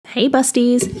Hey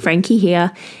busties, Frankie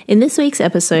here. In this week's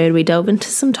episode, we delve into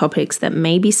some topics that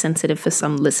may be sensitive for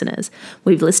some listeners.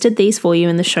 We've listed these for you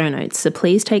in the show notes, so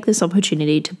please take this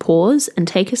opportunity to pause and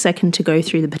take a second to go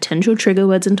through the potential trigger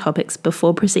words and topics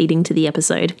before proceeding to the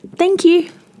episode. Thank you.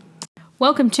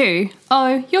 Welcome to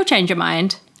Oh, You'll Change Your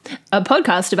Mind, A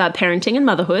podcast about parenting and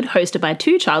motherhood hosted by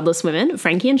two childless women,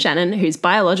 Frankie and Shannon, whose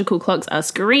biological clocks are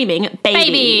screaming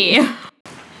baby.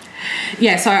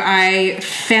 Yeah, so I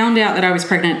found out that I was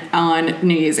pregnant on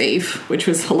New Year's Eve, which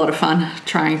was a lot of fun,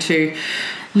 trying to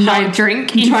not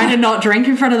drink in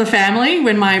front of the family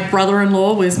when my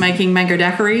brother-in-law was making mango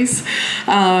daiquiris.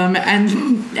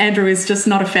 And Andrew is just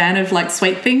not a fan of like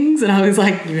sweet things, and I was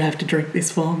like, you have to drink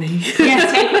this for me. Yeah,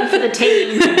 take one for the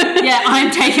team. Yeah,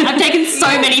 I've taken so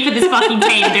many for this fucking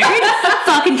team, dude.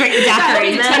 Fucking drink the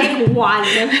daiquiris, man. Take one.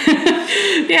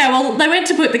 Yeah, well, they went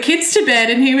to put the kids to bed,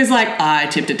 and he was like, I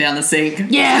tipped it down the sink.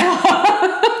 Yeah.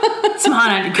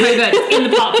 Smart, Andrew. Good. In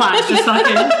the pot plant, just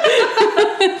fucking...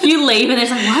 You leave and there's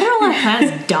like, why did all our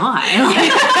plants die?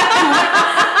 Like,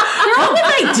 what were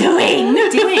they doing?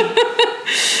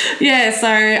 Yeah, so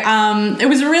it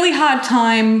was a really hard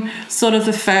time, sort of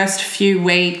the first few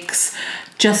weeks,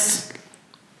 just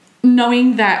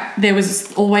knowing that there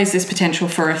was always this potential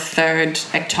for a third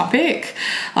ectopic,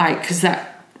 like, because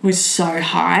that was so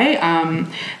high.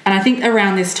 And I think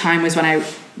around this time was when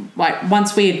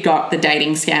once we had got the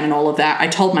dating scan and all of that, I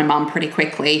told my mum pretty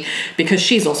quickly, because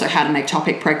she's also had an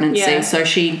ectopic pregnancy. Yeah. So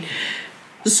she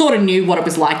sort of knew what it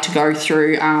was like to go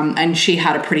through, and she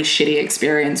had a pretty shitty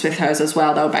experience with hers as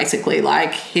well. They were basically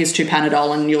like, here's 2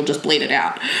 Panadol and you'll just bleed it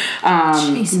out.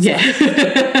 Jesus. Yeah.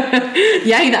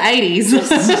 Yay, the 80s.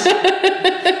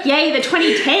 Yay, the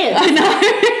 2010s. I know.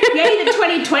 Yay, the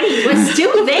 2020s. We're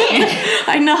still there.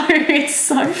 I know, it's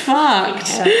so fucked.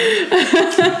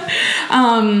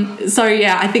 So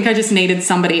yeah, I think I just needed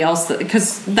somebody else,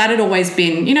 because that had always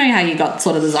been, you know how you got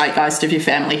sort of the zeitgeist of your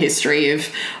family history of,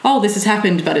 oh, this has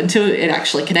happened, but until it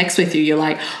actually connects with you, you're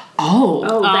like,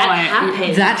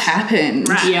 that happened.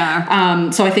 Right.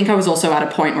 Yeah. So I think I was also at a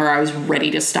point where I was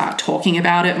ready to start talking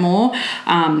about it more.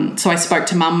 So I spoke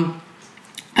to mum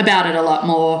about it a lot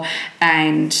more,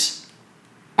 and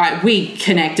we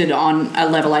connected on a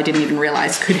level I didn't even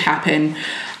realise could happen.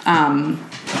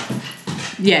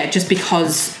 Just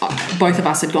because both of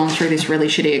us had gone through this really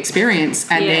shitty experience,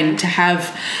 and then to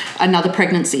have another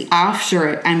pregnancy after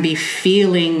it and be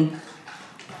feeling,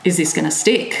 is this going to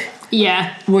stick?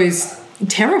 Yeah. Was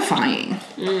terrifying.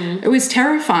 It was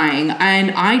terrifying,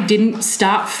 and I didn't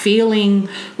start feeling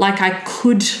like I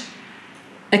could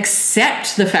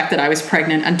accept the fact that I was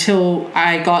pregnant until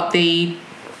I got the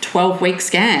 12-week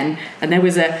scan, and there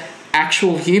was a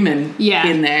actual human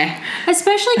in there.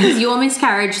 Especially because your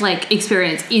miscarriage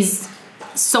experience is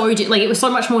so it was so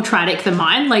much more tragic than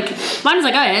mine. Like, mine was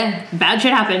like, oh yeah, bad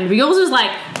shit happened, but yours was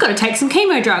like, gotta take some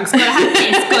chemo drugs, gotta have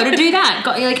this, gotta do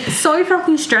that, so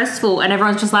fucking stressful, and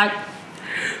everyone's just like,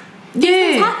 these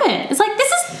things happen. It's like,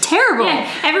 this is terrible. Yeah,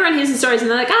 everyone hears the stories and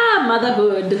they're like,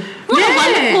 motherhood. What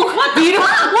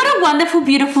a wonderful,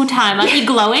 beautiful time. Aren't you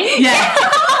glowing? Yeah.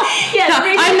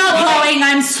 I'm not glowing,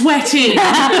 I'm sweating.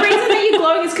 The reason that you're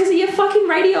glowing is because of your fucking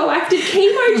radioactive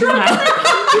chemo drugs that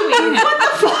you're doing. What the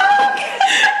fuck?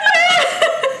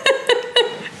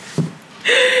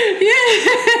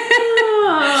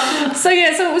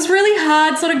 So it was really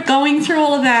hard sort of going through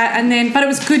all of that, but it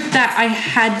was good that I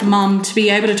had mum to be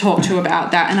able to talk to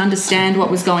about that and understand what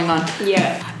was going on.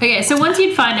 Yeah. Okay, so once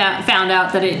you'd found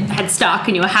out that it had stuck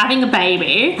and you were having a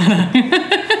baby,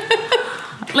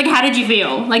 how did you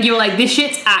feel? You were like, this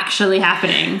shit's actually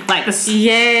happening. Or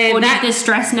did the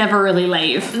stress never really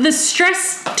leave? The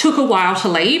stress took a while to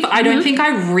leave. I don't think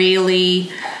I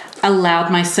really allowed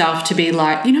myself to be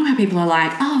like, you know how people are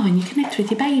like, oh, and you connect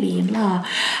with your baby and blah.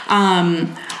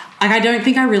 I don't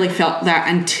think I really felt that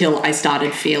until I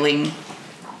started feeling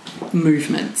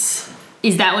movements.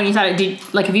 Is that when you started,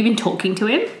 have you been talking to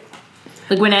him?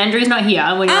 When Andrew's not here,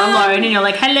 when you're alone and you're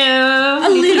like, hello. A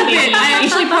little bit. I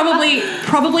actually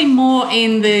probably more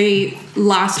in the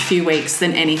last few weeks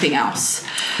than anything else.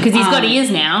 Because he's got ears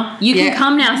now. You can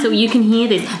come now so you can hear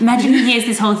this. Imagine he hears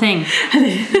this whole thing.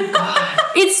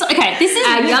 It's, okay, this is...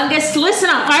 Our youngest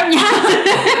listener.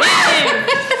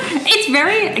 It's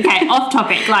very, off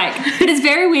topic, but it's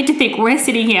very weird to think we're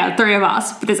sitting here, 3 of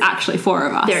us, but there's actually 4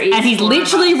 of us. There is, and he's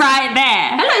literally right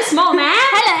there. Hello, small man.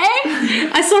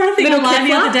 Hello. I saw a thing online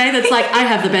the other day that's like, I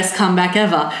have the best comeback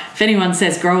ever. If anyone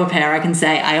says grow a pair, I can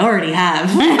say, I already have.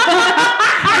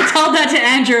 I told that to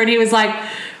Andrew, and he was like,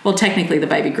 well, technically the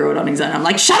baby grew it on his own. I'm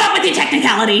like, shut up with your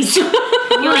technicalities. You're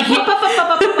like, I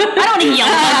don't want to hear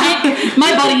logic.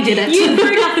 My body did it. You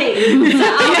grew nothing. So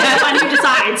I'm the one who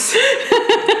decides.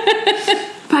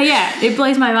 It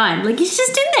blows my mind. Like, he's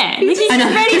just in there. Like, he's just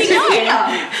ready to go.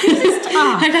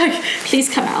 I know. Please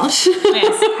come out.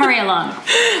 Yes, hurry along.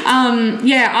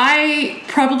 I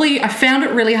found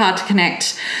it really hard to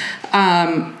connect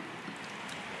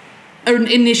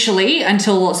initially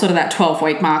until sort of that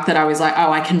 12-week mark that I was like,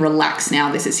 oh, I can relax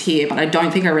now, this is here. But I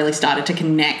don't think I really started to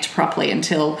connect properly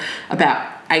until about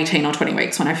 18 or 20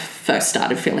 weeks when I first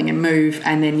started feeling him move.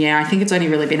 And then, I think it's only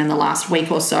really been in the last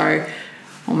week or so,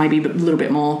 or maybe a little bit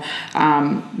more,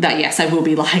 that, yes, I will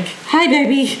be like, hi,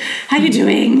 baby, how you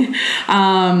doing?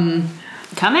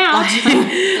 Come out.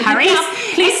 Hurry up.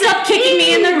 Please stop kicking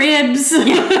me in the ribs.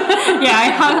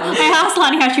 I asked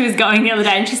Lanii how she was going the other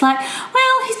day, and she's like,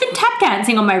 well, he's been tap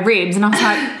dancing on my ribs. And I was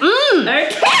like,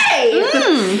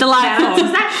 Okay. Delightful. What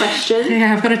was that question?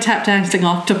 Yeah, I've got a tap dancing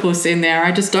octopus in there.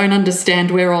 I just don't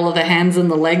understand where all of the hands and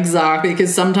the legs are,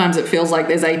 because sometimes it feels like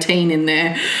there's 18 in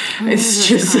there. It's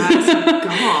just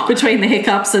between the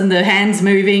hiccups and the hands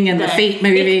moving and the feet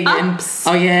moving. Hiccups.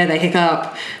 And they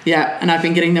hiccup. Yeah, and I've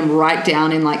been getting them right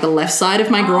down in like the left side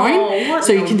of my groin,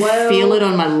 so you can feel it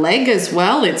on my leg as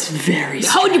well. It's very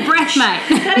strange. Hold your breath, mate.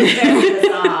 That is very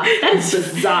bizarre. That is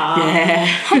bizarre. Yeah.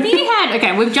 Have you had,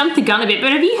 okay, we've jumped the gun a bit,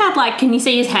 but have you had, like, can you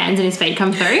see his hands and his feet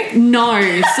come through? No,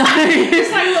 so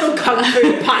It's like a little kung fu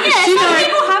punch. Yeah, some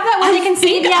people have that where they can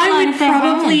see the outline of their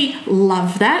probably hand.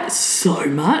 love that so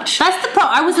much. That's the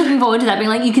problem. I was looking forward to that, being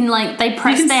like, you can, like, they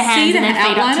press can their see hands the and their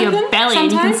feet up outline to of your them belly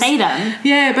and you can sometimes. see them.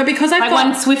 Yeah, but because I've Like got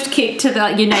one swift kick to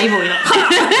your navel, you're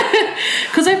like,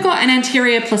 because I've got an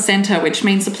anterior placenta, which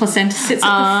means the placenta sits at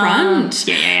the front.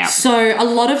 Yeah. So a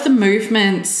lot of the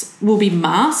movements will be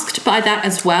masked by that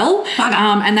as well.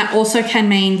 And that also can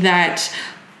mean that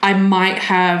I might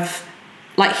have,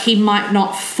 like, he might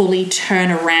not fully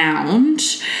turn around.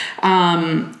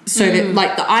 That,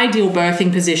 like, the ideal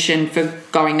birthing position for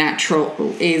going natural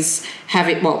is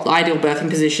the ideal birthing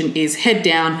position is head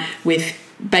down with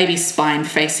baby's spine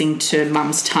facing to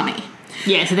mum's tummy.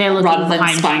 yeah, so they're looking Rather than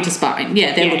behind spine you. to spine.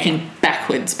 Yeah, they're looking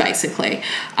backwards, basically.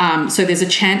 So there's a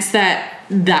chance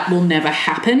that will never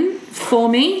happen for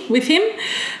me with him,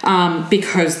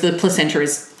 because the placenta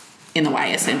is in the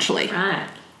way, essentially. Right.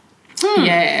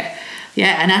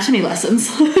 Yeah, anatomy lessons.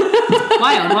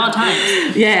 Wild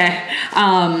times. Yeah.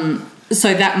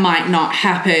 So that might not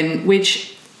happen,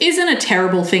 which isn't a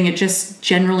terrible thing. It just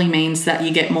generally means that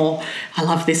you get more, I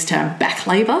love this term, back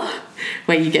labour,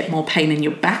 where you get more pain in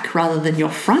your back rather than your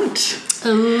front.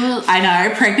 Ooh. I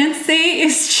know, pregnancy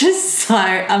is just so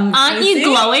amazing. Aren't you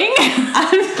glowing?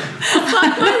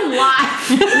 My life.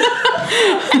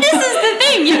 This is the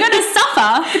thing. You're going to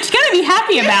suffer, but you're going to be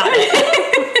happy about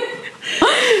it.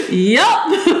 Yup.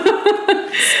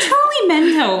 It's truly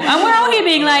mental. And we're all here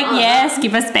being like, yes,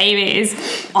 give us babies.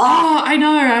 Oh, I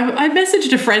know. I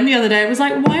messaged a friend the other day. It was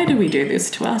like, why do we do this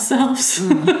to ourselves?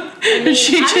 And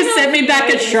she just sent me back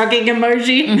a shrugging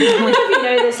emoji. I don't know if you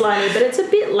know this, Lanii, but it's a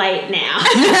bit late now.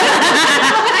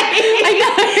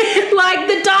 Like,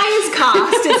 the die is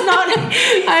cast. It's not.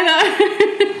 I know.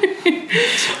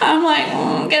 I'm like,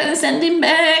 I'm gonna send him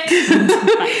back.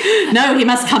 No, he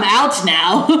must come out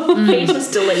now. Fetus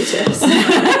deleted.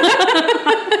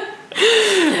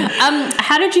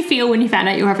 How did you feel when you found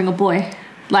out you were having a boy?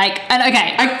 Like, and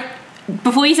okay,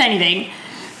 before you say anything,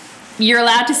 you're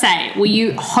allowed to say, were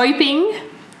you hoping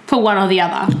for one or the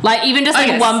other? Like, even just like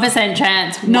yes. 1%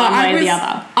 chance, one way or the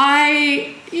other.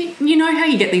 You know how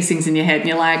you get these things in your head and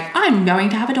you're like, I'm going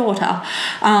to have a daughter.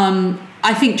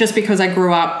 I think just because I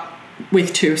grew up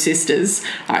with two sisters,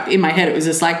 in my head it was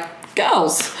just like,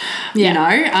 girls, you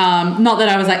know, not that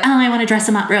I was like, oh, I want to dress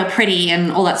them up real pretty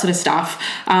and all that sort of stuff.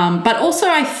 But also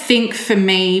I think for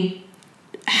me,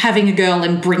 having a girl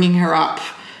and bringing her up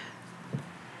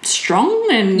strong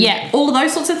and all of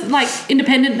those sorts of, like,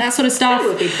 independent, that sort of stuff. That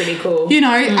would be pretty cool. You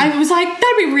know, I was like,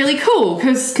 that'd be really cool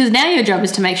because now your job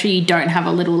is to make sure you don't have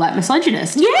a little, like,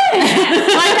 misogynist. yeah.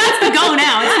 Like, that's the goal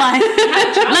now. It's like,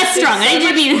 less strong. I need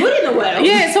to be good in the world.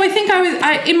 Yeah, so I think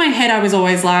in my head I was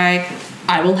always like,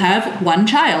 I will have one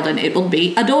child and it will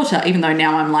be a daughter, even though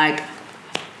now I'm like,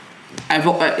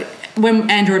 when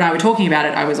Andrew and I were talking about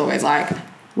it, I was always like,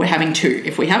 we're having two.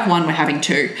 If we have one, we're having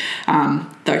two.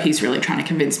 Though he's really trying to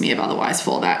convince me of otherwise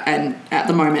for that. And at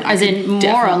the moment, As in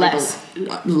more or less?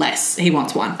 Less. He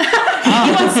wants one. He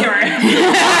wants zero.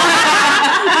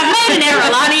 I've made an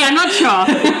error, Lanii. I'm not sure.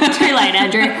 Too late,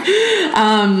 Andrew.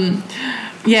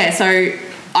 Yeah, so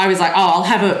I was like, oh, I'll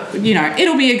have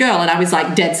it'll be a girl. And I was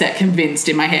like dead set convinced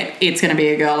in my head it's going to be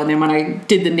a girl. And then when I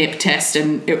did the nip test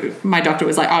and my doctor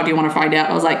was like, oh, do you want to find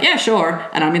out? I was like, yeah, sure.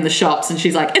 And I'm in the shops and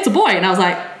she's like, it's a boy. And I was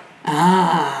like,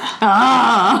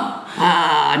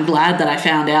 I'm glad that I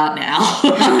found out now.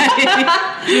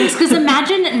 Yes, because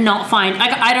imagine not find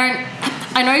like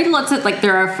I know lots of like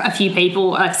there are a few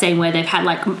people I've seen where they've had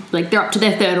like they're up to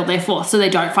their third or their fourth, so they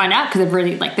don't find out because they've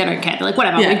really like they don't care. They're like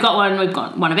whatever, we've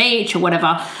got one of each or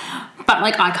whatever. But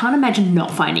like I can't imagine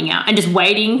not finding out and just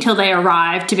waiting till they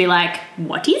arrive to be like,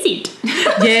 what is it?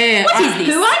 Yeah. What is this?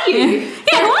 Who are you?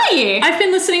 Yeah, who are you? I've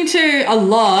been listening to a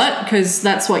lot, because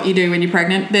that's what you do when you're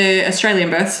pregnant, the Australian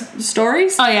birth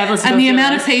stories. Oh yeah, I've listened to and the a few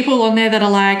amount of of people on there that are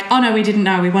like, oh no, we didn't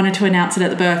know, we wanted to announce it at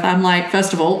the birth. I'm like,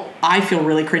 first of all, I feel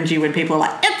really cringy when people are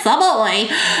like, it's a boy.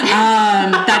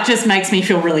 That just makes me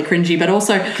feel really cringy. But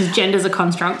also, because gender's a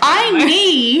construct. I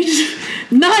need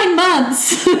 9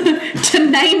 months to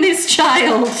name this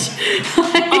child.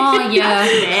 Oh yeah.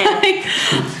 Like,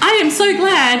 I am so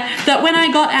glad that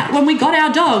when we got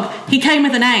our dog, he came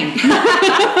with a name.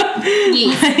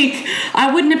 Yes. Like,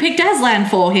 I wouldn't have picked Aslan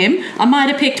for him. I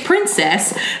might have picked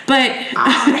Princess, but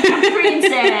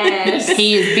Princess.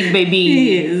 He is big baby.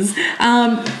 he is.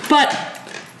 But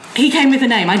he came with a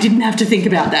name. I didn't have to think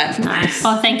about that. Nice.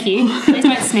 Oh, thank you. Please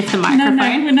don't sniff the microphone.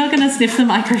 No, we're not going to sniff the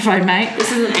microphone, mate.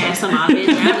 This is an ASMR vid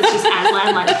now. It's just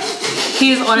Aslan. Like,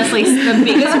 he is honestly the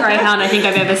biggest greyhound I think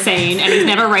I've ever seen, and he's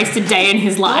never raced a day in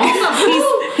his life.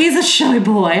 He's a show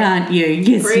boy, aren't you?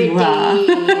 Yes, you are.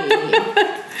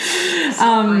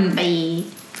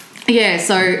 Yeah,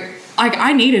 so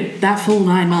I needed that full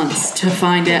 9 months to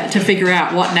figure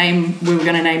out what name we were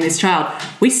going to name this child.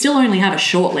 We still only have a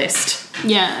short list.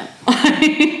 Yeah.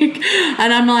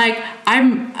 And I'm like,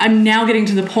 I'm now getting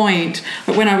to the point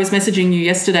that when I was messaging you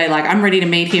yesterday, like I'm ready to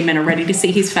meet him and I'm ready to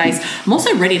see his face. I'm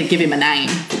also ready to give him a name.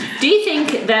 Do you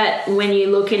think that when you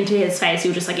look into his face,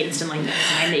 you'll just like instantly know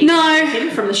his name? No, him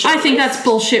from the I think that's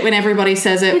bullshit when everybody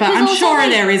says it, but I'm sure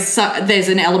there's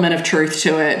an element of truth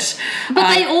to it.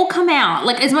 But they all come out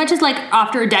like as much as like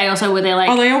after a day or so where they're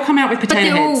like, they all come out with potato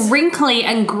heads. But they're all wrinkly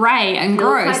and grey and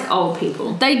gross. Like old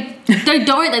people. They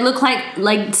don't. They look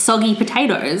like soggy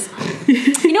potatoes.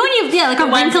 You know when like a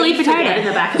wrinkly potato in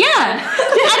the back. At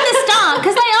the start,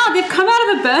 because they've come out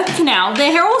of a birth canal.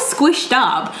 Their hair all squished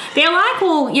up. They're like,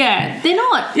 they're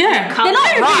not. Yeah, they're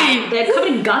not right. They're covered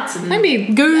in guts and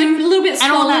maybe goo, a little bit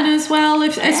swollen as well.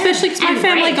 Especially because my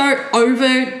family go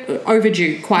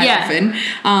overdue quite often,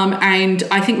 and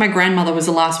I think my grandmother was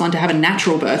the last one to have a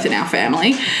natural birth in our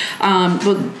family.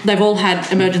 But they've all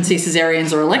had emergency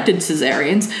cesareans or elected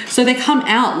cesareans, so they come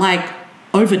out like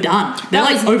overdone. They're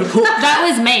like overcooked. That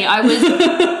was me. I was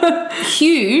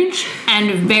huge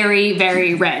and very,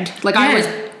 very red. Like I was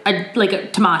a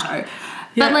tomato.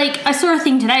 Yeah. But like I saw a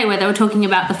thing today where they were talking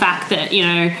about the fact that, you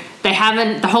know, they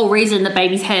haven't, the whole reason that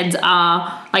babies' heads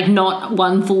are like not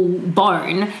one full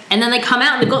bone, and then they come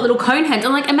out and they've got little cone heads.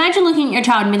 I'm like, imagine looking at your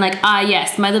child and being like,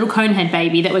 yes, my little cone head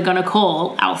baby that we're gonna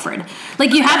call Alfred.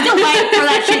 Like you have to wait for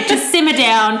that shit to simmer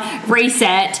down,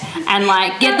 reset, and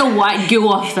like get the white goo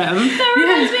off them. That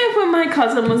reminds me of when my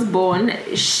cousin was born.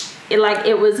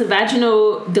 It was a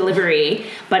vaginal delivery,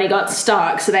 but he got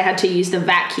stuck, so they had to use the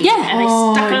vacuum. Yeah. And they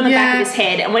stuck it on the back of his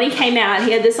head. And when he came out,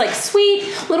 he had this like sweet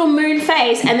little moon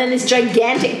face and then this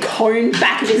gigantic cone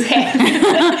back of his head.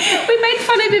 We made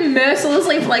fun of him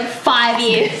mercilessly for like 5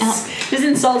 years. Just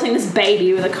insulting this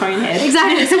baby with a cone head.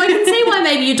 Exactly. So I can see why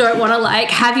maybe you don't want to like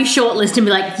have your shortlist and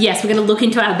be like, yes, we're going to look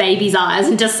into our baby's eyes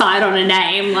and decide on a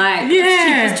name. Like,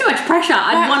 it's too much pressure.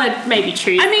 I'd want to maybe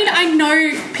choose. I mean, I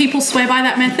know people swear by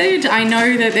that method. I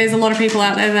know that there's a lot of people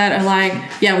out there that are like,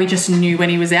 yeah, we just knew when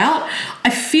he was out. I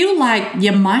feel like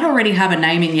you might already have a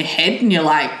name in your head and you're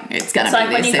like, it's going to be this anyway. It's like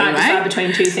when you can't decide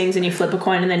between two things and you flip a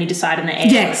coin and then you decide in the air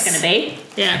what it's going to be.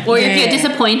 Yeah. Or if you're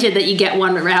disappointed that you get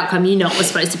one outcome, you know it was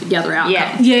supposed to be the other outcome.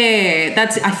 Yeah.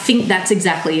 I think that's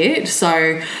exactly it.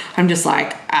 So I'm just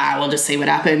like, we'll just see what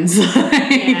happens.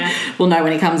 We'll know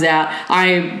when he comes out.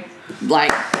 I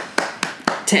like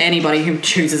to anybody who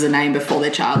chooses a name before their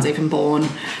child's even born.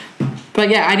 But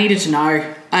yeah, I needed to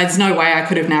know. There's no way I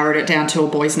could have narrowed it down to a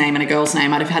boy's name and a girl's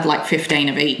name. I'd have had like 15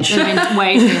 of each. It's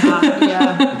way too hard,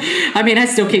 yeah. I mean, I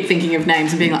still keep thinking of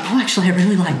names and being like, actually, I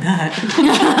really like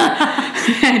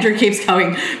that. Andrew keeps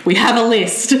going, we have a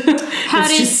list.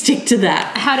 Let's just stick to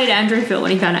that. How did Andrew feel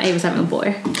when he found out he was having a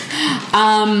boy?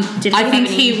 I think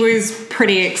he was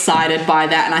pretty excited by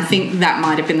that, and I think that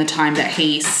might have been the time that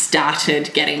he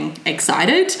started getting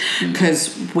excited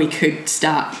because we could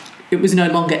start. It was no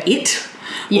longer it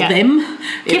or them.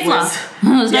 It was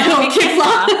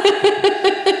Kifla.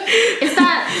 Is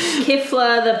that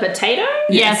Kifla the potato?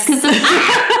 Yes, because I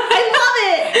love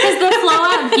it. Because the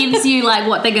flow-out gives you like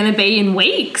what they're going to be in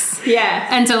weeks. Yeah.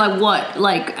 And so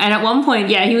and at one point,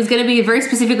 he was going to be very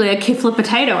specifically a Kifla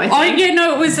potato, I think. Oh yeah,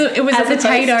 no, it was a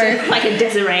potato, like a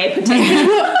Desiree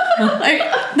potato. Like,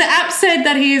 the app said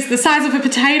that he is the size of a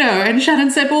potato, and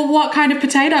Shannon said, well, what kind of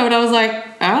potato? And I was like,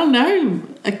 I don't know,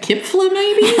 a kipfler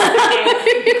maybe?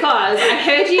 Because I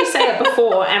heard you say it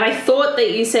before, and I thought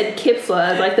that you said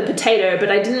kipfler, like the potato, but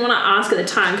I didn't want to ask at the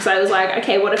time because I was like,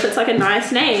 okay, what if it's like a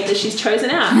nice name that she's chosen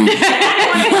out? Like,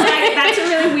 that's a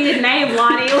really weird name,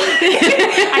 Lanii.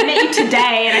 I met you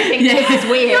today, and I think this is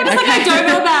weird. You're just like, I don't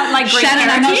know about like Greek Shannon,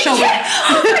 I'm not sure.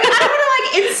 I don't want to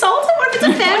like insult it. What if it's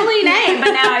a family name?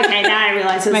 But now I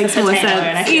realise it's makes a more potato, sense.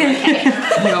 and I feel okay.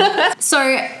 So,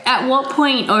 at what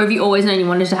point, or have you always known you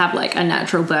wanted to have like a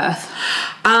natural birth?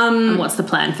 And what's the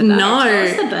plan for that?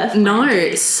 What's the birth plan?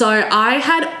 No. So I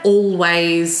had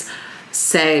always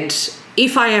said,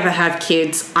 if I ever have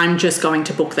kids, I'm just going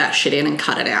to book that shit in and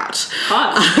cut it out.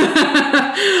 Feel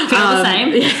the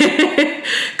same? Yeah.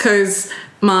 Because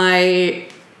my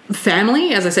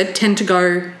family, as I said, tend to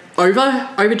go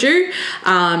overdue.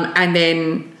 And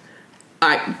then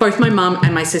both my mum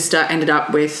and my sister ended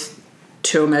up with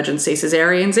 2 emergency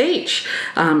cesareans each.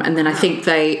 And then I think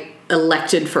they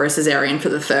elected for a cesarean for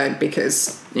the 3rd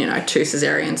because, 2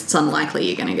 cesareans, it's unlikely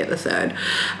you're going to get the 3rd.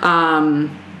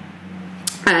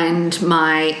 And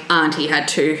my auntie had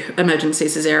 2 emergency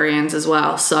cesareans as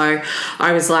well. So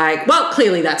I was like, well,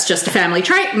 clearly that's just a family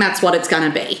trait and that's what it's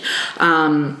going to be.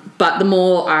 But the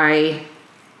more I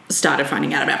started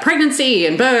finding out about pregnancy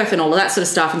and birth and all of that sort of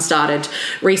stuff and started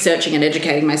researching and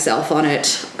educating myself on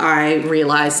it, I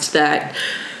realised that,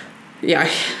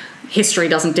 history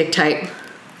doesn't dictate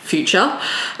future.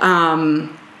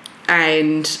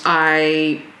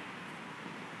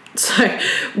 So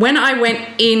when I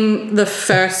went in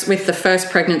with the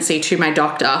first pregnancy to my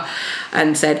doctor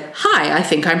and said, hi, I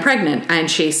think I'm pregnant.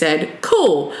 And she said,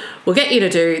 cool, we'll get you to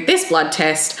do this blood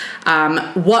test.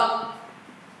 What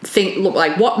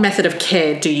method of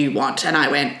care do you want? And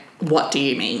I went, what do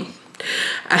you mean?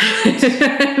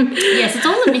 Yes, it's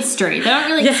all a mystery. They don't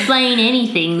really explain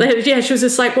anything. Yeah, she was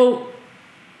just like, well,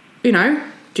 do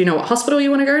you know what hospital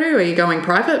you want to go to? Are you going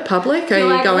private, public? Are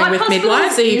you going with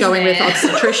midwives? Are you going with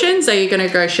obstetricians? Are you going to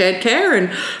go shared care?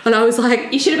 And I was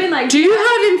like, you should have been like, do you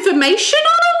have information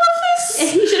on all of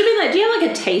this? You should have been like, do you have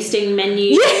like a tasting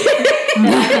menu?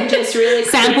 And just really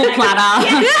sample platter.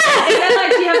 Yeah. And then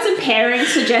like, do you have some pairing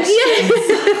suggestions?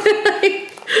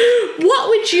 What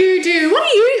would you do? What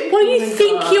do you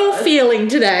think you're feeling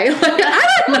today? Like, I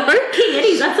don't know. King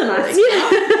Eddie's, that's a nice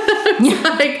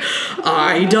Like,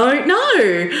 I don't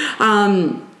know.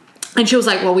 And she was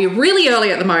like, well, we're really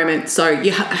early at the moment, so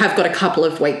you have got a couple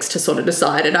of weeks to sort of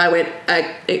decide. And I went,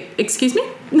 excuse me?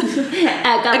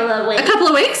 A couple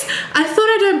of weeks? I thought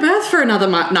I don't birth for another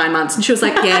 9 months. And she was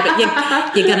like, yeah, but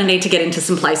you're going to need to get into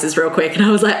some places real quick. And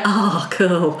I was like, oh,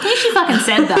 cool. Yeah, she fucking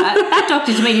said that. That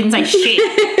doctor to me didn't say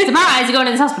shit. Surprise, you're going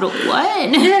to this hospital.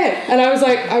 What? Yeah. And I was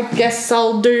like, I guess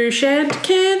I'll do shared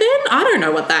care then. I don't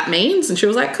know what that means. And she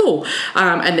was like, cool.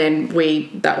 And then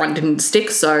that one didn't stick,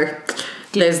 so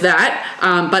there's that.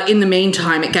 But in the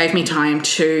meantime, it gave me time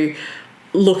to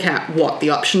look at what the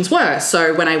options were.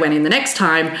 So when I went in the next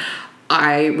time,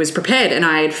 I was prepared and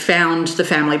I had found the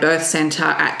family birth centre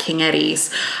at King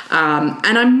Eddie's.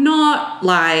 And I'm not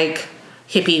like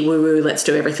hippie woo-woo, let's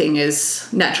do everything as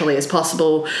naturally as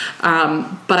possible.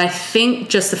 But I think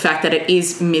just the fact that it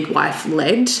is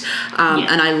midwife-led,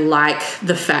 and I like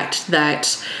the fact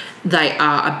that they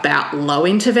are about low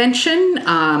intervention,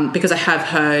 because I have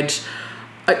heard...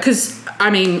 Because, I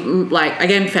mean, like,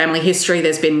 again, family history,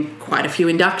 there's been quite a few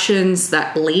inductions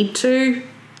that lead to...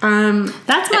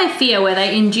 That's my fear, where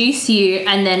they induce you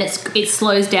and then it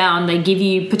slows down. They give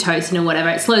you Pitocin or whatever.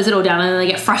 It slows it all down and then they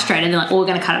get frustrated and they're like, oh, we're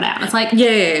going to cut it out. And it's like...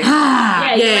 Yeah.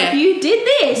 Like, you did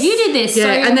this. You did this. Yeah,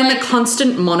 so, and then the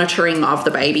constant monitoring of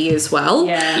the baby as well.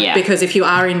 Yeah. Because if you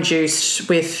are induced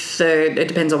with it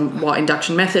depends on what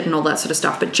induction method and all that sort of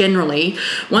stuff, but generally,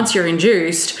 once you're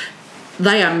induced...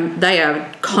 They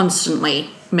are constantly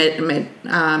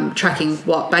tracking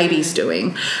what baby's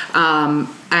doing,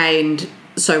 and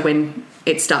so when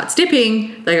it starts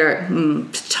dipping, they go,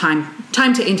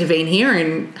 time to intervene here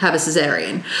and have a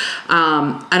cesarean.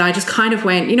 And I just kind of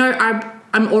went,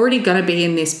 I'm already going to be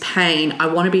in this pain. I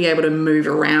want to be able to move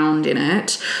around in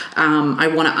it. I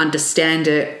want to understand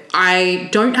it. I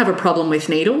don't have a problem with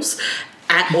needles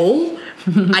at all.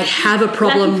 I have a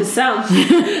problem.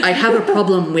 I have a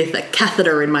problem with a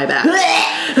catheter in my back,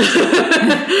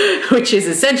 which is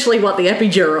essentially what the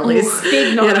epidural is.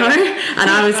 Big noise. And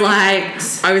I was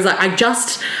like, I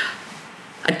just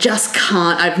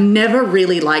can't. I've never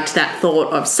really liked that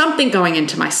thought of something going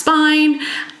into my spine.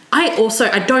 I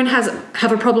don't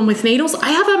have a problem with needles.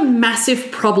 I have a massive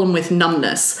problem with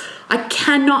numbness. I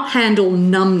cannot handle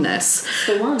numbness.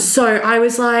 The one. So I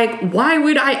was like, why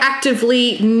would I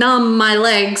actively numb my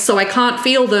legs so I can't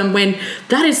feel them when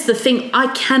that is the thing I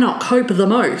cannot cope the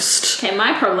most? Okay,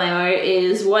 my problemo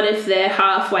is what if they're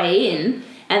halfway in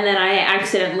and then I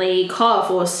accidentally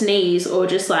cough or sneeze or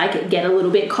just like get a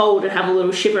little bit cold and have a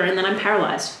little shiver and then I'm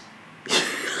paralyzed.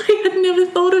 I had never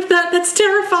thought of that. That's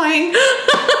terrifying.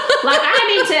 Like, I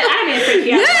mean to freak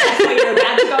you out before you're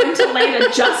about to go into labour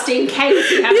just in case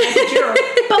you have an epidural.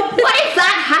 But what if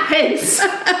that happens?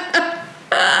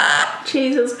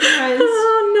 Jesus Christ.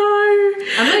 Oh,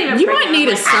 no. I'm not even You freaking might out. need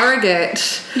I'm a like,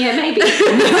 surrogate. Yeah, maybe.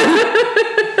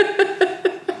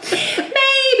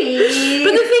 Maybe.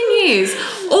 But the thing is,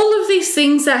 all of these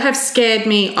things that have scared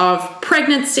me of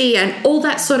pregnancy and all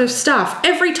that sort of stuff,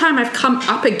 every time I've come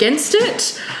up against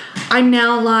it, I'm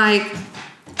now like,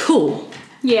 cool.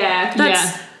 Yeah,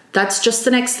 That's just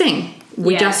the next thing.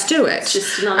 We Yeah. just do it. It's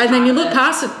just another and then part you of look it.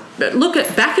 past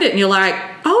it, back at it and you're like,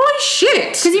 holy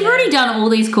shit. Because you've already done all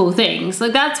these cool things.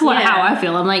 Like, that's how I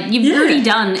feel. I'm like, you've already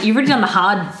done the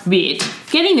hard bit.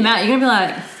 Getting them out, you're going to be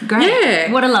like, great.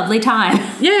 Yeah. What a lovely time.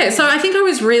 Yeah, so I think I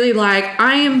was really like,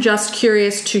 I am just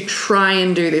curious to try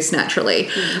and do this naturally.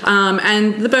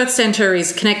 And the birth centre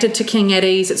is connected to King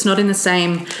Eddie's. It's not in the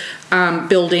same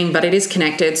building, but it is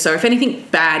connected. So if anything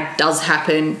bad does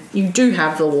happen, you do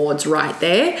have the wards right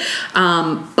there.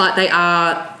 But they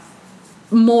are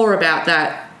more about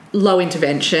that low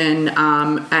intervention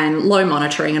and low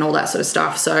monitoring and all that sort of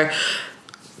stuff. So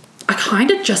I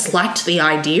kind of just liked the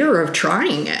idea of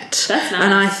trying it. That's nice.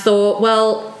 And I thought,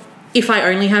 well, if I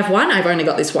only have one, I've only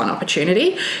got this one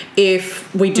opportunity.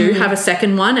 If we do have a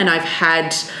second one and I've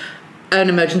had an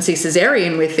emergency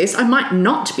cesarean with this, I might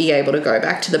not be able to go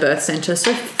back to the birth centre.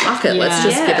 So fuck it, let's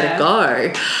just give it a go.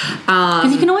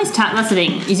 Because you can always tap, that's the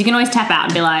thing, is you can always tap out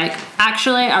and be like,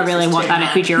 actually, I really want that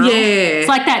epidural. Yeah. It's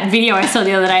like that video I saw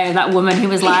the other day of that woman who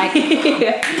was like,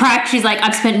 she's like,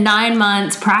 I've spent 9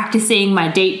 months practicing my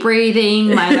deep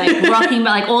breathing, my like rocking,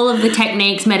 but like all of the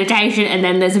techniques, meditation, and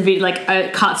then there's a video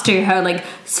like cuts to her like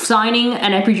signing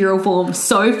an epidural form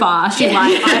so fast. She's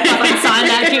like, I fucking signed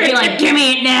that. She'd be like, give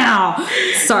me it now.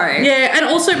 So Yeah, and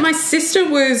also my sister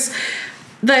was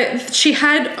that she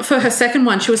had for her second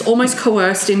one, she was almost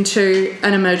coerced into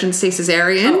an emergency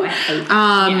cesarean. Oh,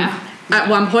 I hate At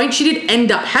one point, she did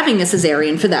end up having a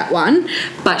cesarean for that one,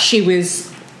 but she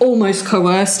was almost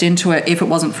coerced into it if it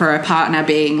wasn't for her partner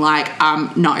being like,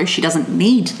 no, she doesn't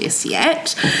need this yet,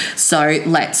 so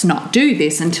let's not do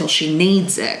this until she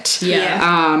needs it.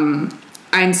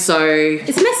 And so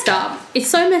it's messed up. It's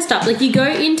so messed up. Like, you go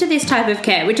into this type of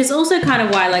care, which is also kind of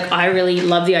why, like, I really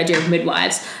love the idea of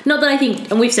midwives. Not that I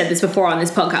think, and we've said this before on this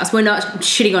podcast, we're not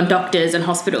shitting on doctors and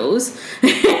hospitals.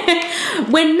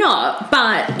 We're not,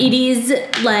 but it is,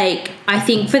 like, I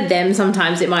think for them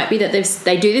sometimes it might be that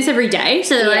they do this every day.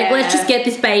 So they're like, let's just get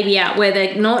this baby out, where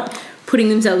they're not putting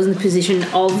themselves in the position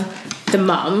of the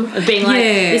mum of being like,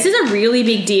 this is a really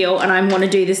big deal and I want to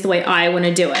do this the way I want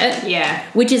to do it. Yeah.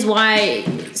 Which is why,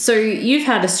 so you've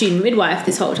had a student midwife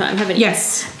this whole time, haven't you?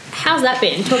 yes. How's that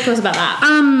been? Talk to us about that.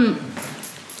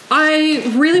 I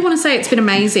really want to say it's been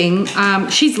amazing.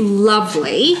 She's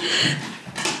lovely,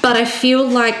 but I feel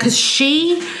like, because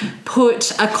she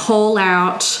put a call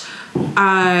out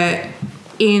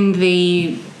in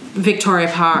the Victoria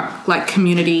Park like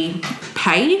community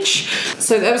page.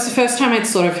 So that was the first time I'd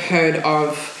sort of heard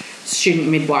of student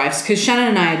midwives, because Shannon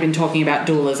and I had been talking about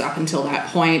doulas up until that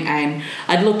point, and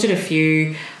I'd looked at a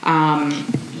few,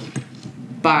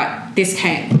 but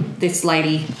this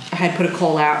lady had put a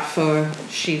call out for,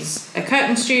 she's a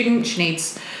Curtin student, she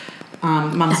needs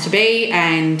mums to be,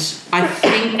 and I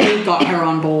think we got her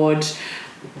on board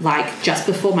like just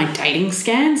before my dating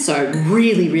scan, so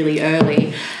really, really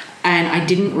early. And I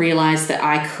didn't realise that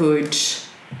I could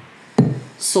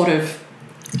sort of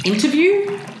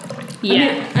interview.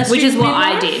 Which is what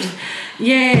I did.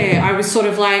 Yeah, I was sort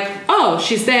of like, oh,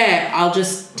 she's there, I'll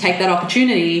just take that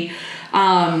opportunity,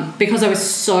 because I was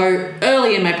so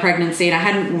early in my pregnancy and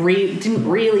I didn't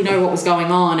really know what was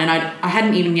going on, and I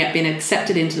hadn't even yet been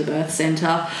accepted into the birth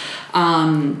centre.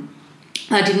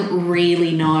 I didn't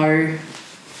really know.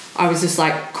 I was just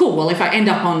like, cool, well, if I end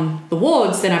up on the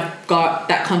wards, then I've got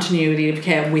that continuity of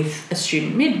care with a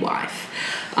student midwife.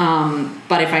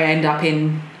 But if I end up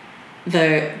in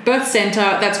the birth centre,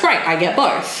 that's great, I get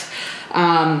both.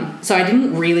 So I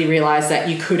didn't really realise that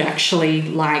you could actually,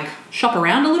 like, shop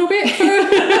around a little bit.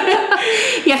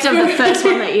 You have to have the first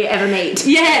one that you ever meet.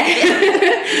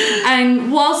 Yeah.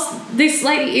 And whilst this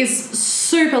lady is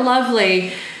super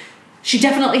lovely, she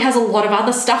definitely has a lot of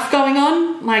other stuff going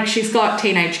on. Like, she's got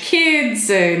teenage kids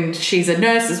and she's a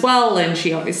nurse as well, and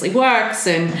she obviously works.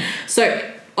 And so,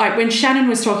 like, when Shannon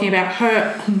was talking about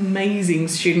her amazing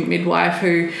student midwife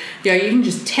who, you can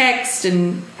just text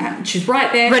and she's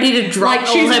right there. Ready to drop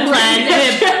all her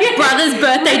plans, her brother's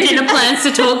birthday dinner plans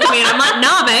to talk to me. And I'm like,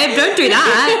 nah, babe, don't do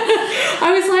that.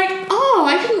 I was like, oh,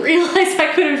 I didn't realise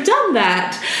I could have done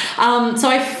that. So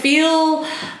I feel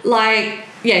like,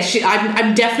 yeah,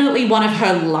 I'm definitely one of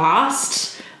her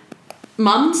last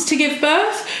mums to give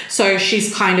birth. So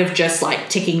she's kind of just like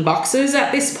ticking boxes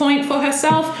at this point for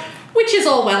herself, which is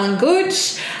all well and good.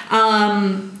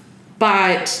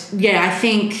 But yeah, I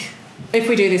think if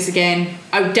we do this again,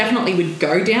 I definitely would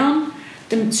go down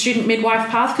the student midwife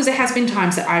path, because there has been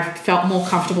times that I've felt more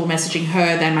comfortable messaging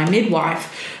her than my midwife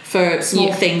for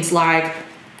small things like,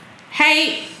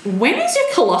 hey, when is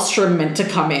your colostrum meant to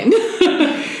come in?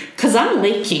 Because I'm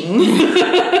leaking.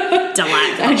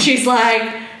 Delightful. And she's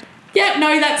like, yeah,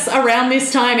 no, that's around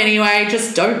this time anyway.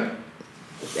 Just don't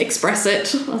express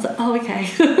it. I was like, oh, okay.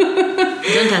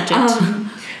 Don't touch it.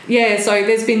 Yeah, so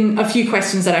there's been a few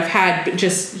questions that I've had, but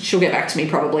just she'll get back to me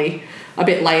probably a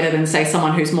bit later than, say,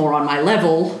 someone who's more on my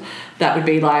level. That would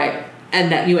be like,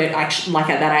 and that you would actually like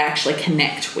that I actually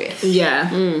connect with.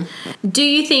 Yeah. Do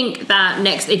you think that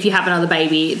next, if you have another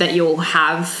baby, that you'll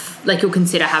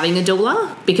consider having a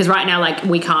doula? Because right now, like,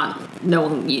 we can't.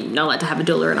 You're not allowed to have a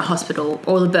doula in a hospital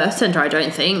or the birth centre, I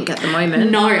don't think, at the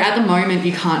moment. No, at the moment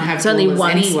you can't have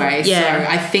doulas anyway. Yeah.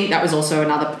 So I think that was also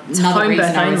another reason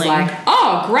I was like,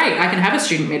 oh, great, I can have a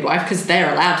student midwife, because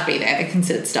they're allowed to be there. They're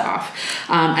considered staff.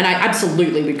 And I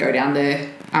absolutely would go down the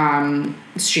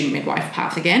student midwife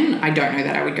path again. I don't know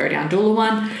that I would go down doula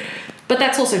one. But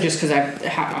that's also just because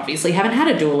I obviously haven't had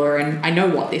a doula, and I know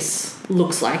what this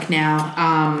looks like now.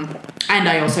 And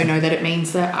I also know that it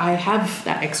means that I have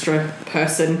that extra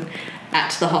person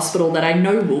at the hospital that I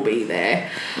know will be there,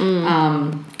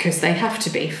 because they have to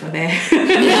be for their...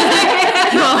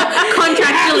 You're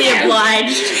contractually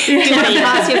obliged. You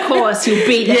pass your course, you'll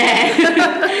be there.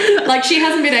 Yeah. Like, she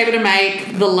hasn't been able to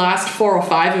make the last 4 or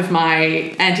 5 of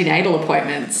my antenatal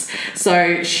appointments.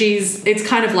 So it's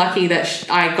kind of lucky that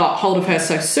I got hold of her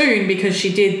so soon, because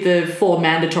she did the 4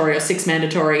 mandatory or 6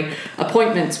 mandatory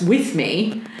appointments with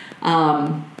me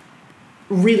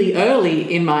really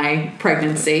early in my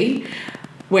pregnancy,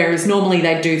 whereas normally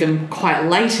they do them quite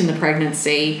late in the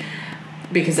pregnancy,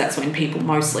 because that's when people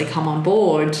mostly come on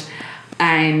board.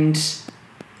 And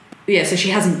yeah, so she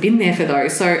hasn't been there for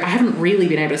those. So I haven't really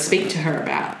been able to speak to her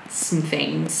about some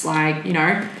things like,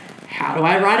 how do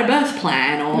I write a birth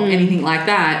plan or anything like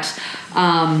that.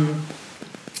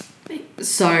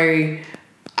 So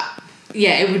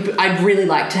yeah, I'd really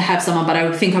like to have someone, but I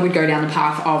would think I would go down the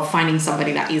path of finding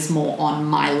somebody that is more on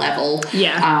my level.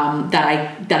 Yeah.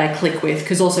 That I click with,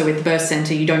 because also with the birth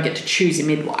centre you don't get to choose a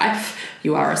midwife.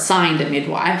 You are assigned a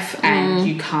midwife, and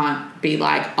you can't be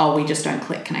like, oh, we just don't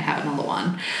click, can I have another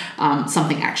one?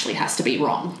 Something actually has to be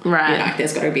wrong. Right.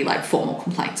 There's got to be like formal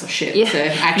complaints or shit Yeah.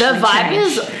 to actually The vibe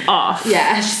change. is off.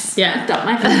 Yeah, it's just Yeah. not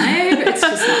my vibe. It's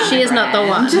just not She my is not the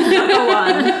one. brand. Not the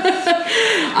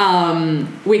one.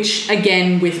 Which,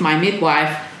 again, with my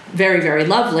midwife, very, very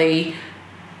lovely,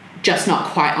 just not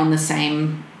quite on the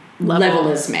same level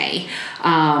as me.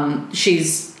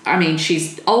 She's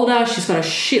older, she's got a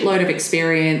shitload of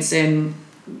experience and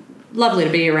lovely to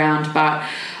be around, but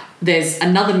there's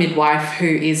another midwife who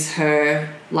is her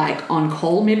like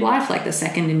on-call midwife, like the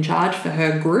second in charge for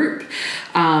her group,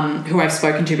 who I've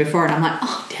spoken to before, and I'm like,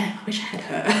 oh damn, I wish I had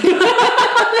her.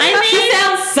 She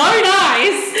sounds so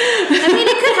nice.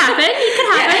 It could happen.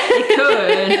 It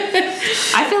could.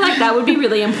 I feel like that would be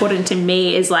really important to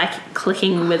me, is like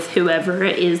clicking with whoever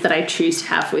it is that I choose to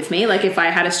have with me. Like if I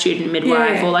had a student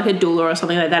midwife or like a doula or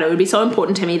something like that, it would be so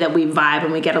important to me that we vibe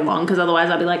and we get along, because otherwise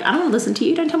I'll be like, I don't want to listen to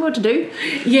you, don't tell me what to do.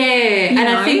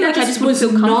 Yeah, I think that just was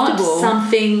not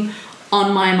something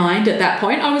on my mind at that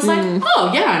point. I was like,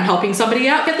 oh yeah, I'm helping somebody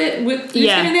out getting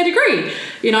their degree.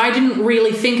 I didn't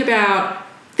really think about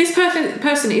this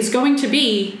person is going to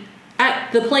be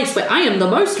at the place where I am the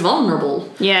most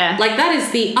vulnerable. Yeah. Like, that is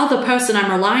the other person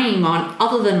I'm relying on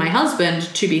other than my husband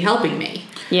to be helping me.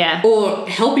 Yeah. Or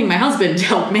helping my husband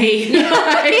help me.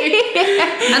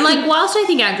 And like, whilst I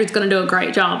think Andrew's going to do a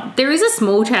great job, there is a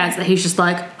small chance that he's just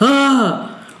like,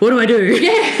 what do I do?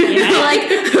 Yeah. Like,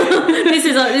 this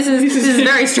is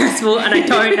very stressful and I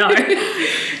don't know.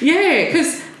 Yeah,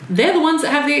 because they're the ones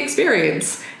that have the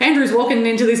experience. Andrew's walking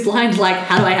into this blind like,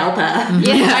 how do I help her?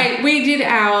 Yeah. We did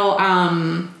our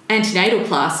antenatal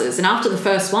classes, and after the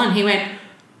first one, he went,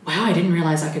 wow, I didn't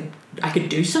realise I could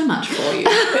do so much for you.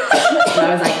 So I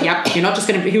was like, yep, you're not just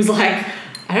going to... He was like,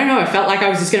 I don't know, I felt like I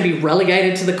was just going to be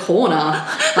relegated to the corner.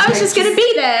 I was just going to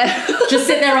be there. Just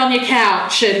sit there on your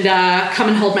couch and come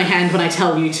and hold my hand when I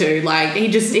tell you to. Like, he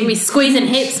be squeezing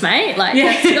hips, mate. Like,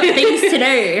 Yeah. he's got things to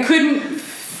do. couldn't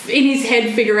in his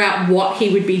head figure out what he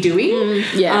would be doing.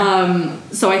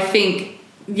 So I think,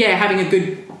 having a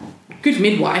good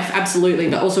midwife, absolutely,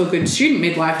 but also a good student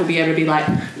midwife will be able to be like,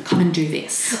 come and do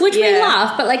this. Which we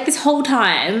laugh, but like this whole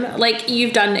time, like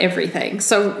you've done everything.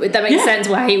 So that makes sense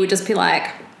why he would just be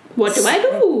like, what do I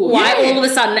do? Why all of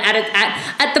a sudden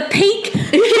at the peak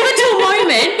pivotal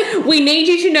moment, we need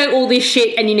you to know all this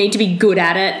shit and you need to be good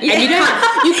at it. And you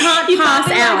can't pass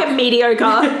out. Like a mediocre.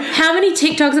 How many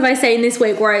TikToks have I seen this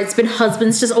week where it's been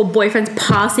husbands or boyfriends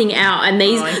passing out and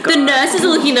the nurses are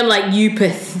looking at them like, you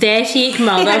pathetic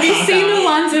motherfucker. Have you seen the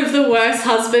ones of the worst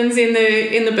husbands in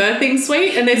the birthing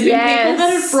suite? And there's been people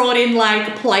that have brought in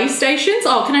like PlayStations.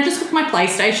 Oh, can I just hook my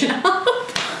PlayStation up?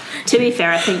 To be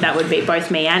fair, I think that would be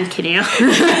both me and Kinia. We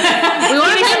want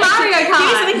to play Mario Kart. Give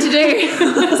me something to do.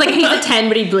 It's like he's a 10,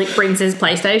 but he brings his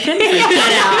PlayStation. So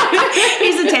get out.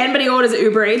 He's a 10, but he orders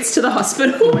Uber Eats to the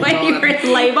hospital when you're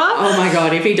in labour. Oh my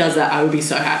God, if he does that, I would be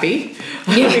so happy.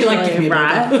 I'd be like, give me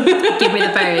Give me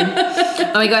the phone.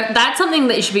 Oh my God, that's something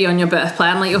that should be on your birth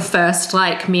plan, like your first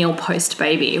like meal post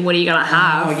baby. What are you gonna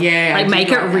have? Oh yeah, like make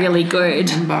it really good.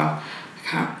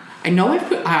 I know I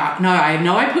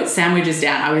put sandwiches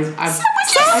down.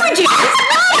 Sandwiches.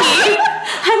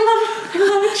 I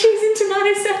love a cheese and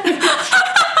tomato sandwich.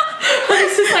 I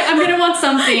was just like, I'm gonna want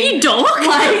something. You dog.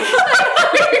 Like,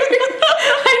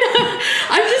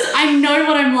 I know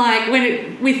what I'm like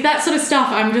with that sort of stuff.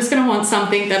 I'm just gonna want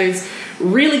something that is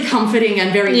really comforting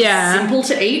and very simple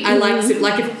to eat. I like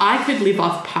if I could live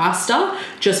off pasta,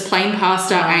 just plain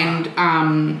pasta and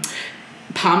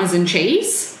Parmesan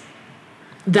cheese.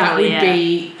 That would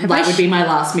be my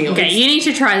last meal. Okay, you need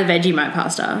to try the Vegemite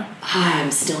pasta. I'm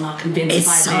still not convinced it's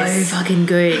by this. It's so fucking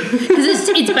good. Because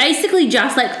it's basically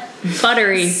just like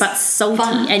buttery but salty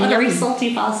and buttery yummy.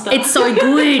 Salty pasta. It's so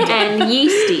good. And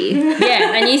yeasty.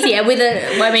 Yeah, and yeasty. And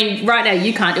right now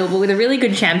you can't do it, but with a really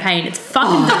good champagne, it's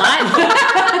fucking delightful.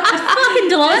 It's fucking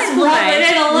delightful. Rub it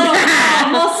in a little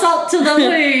more salt to the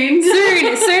wound.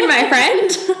 Soon, my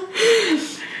friend.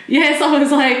 Yes, I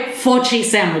was like, 4 cheese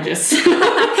sandwiches. Just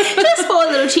 4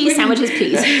 little cheese sandwiches,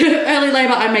 please. Early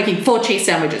labour, I'm making 4 cheese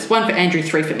sandwiches. 1 for Andrew,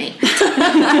 3 for me.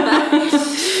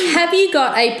 Have you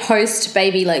got a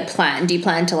post-baby like plan? Do you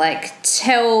plan to like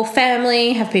tell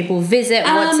family, have people visit,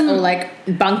 or like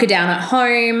bunker down at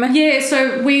home? Yeah,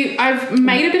 so I've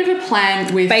made a bit of a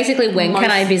plan with... Basically, when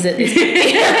can I visit this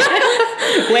baby?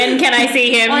 When can I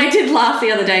see him? Well, I did laugh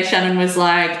the other day. Shannon was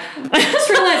like, I just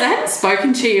realised I hadn't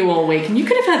spoken to you all week and you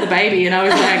could have had the baby. And I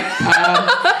was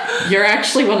like, you're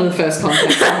actually one of the first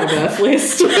contacts on my birth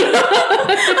list. I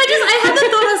had the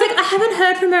thought, I was like, I haven't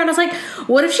heard from her. And I was like,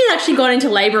 what if she's actually gone into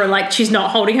labour and like she's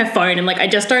not holding her phone and like I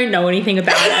just don't know anything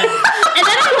about it. And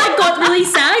then I like got really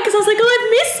sad because I was like, oh, I've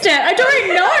missed it. I don't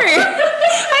know.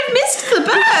 I've missed the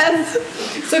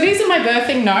birth. So these are my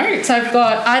birthing notes. I've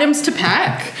got items to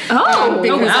pack.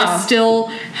 Because I still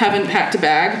haven't packed a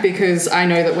bag because I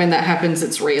know that when that happens,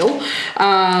 it's real.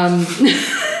 Not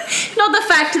the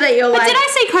fact that you're like... But did I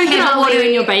say coconut water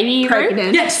in your baby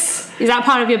room? Yes. Is that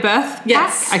part of your birth?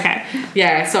 Yes. Pack? Okay.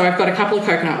 Yeah, so I've got a couple of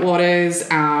coconut waters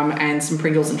and some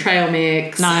Pringles and trail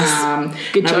mix. Nice.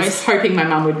 Good choice. I was hoping my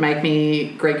mum would make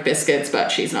me Greek biscuits,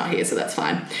 but she's not here, so that's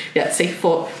fine. Yeah, see,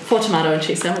 4 tomato and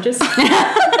cheese sandwiches.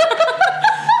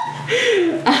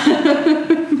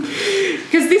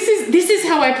 Because this is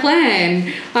how I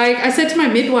plan. Like I said to my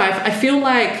midwife, I feel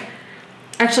like...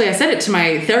 Actually, I said it to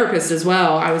my therapist as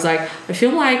well. I was like, I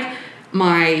feel like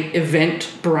my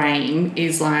event brain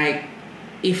is like,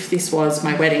 if this was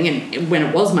my wedding, and when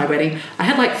it was my wedding, I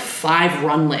had like 5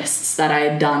 run lists that I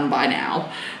had done by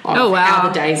now of how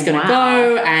the day's going to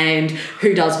go and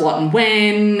who does what and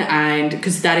when, and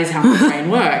because that is how my brain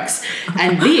works.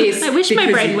 And this, I wish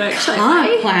my brain worked like that.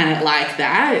 Can't plan it like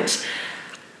that.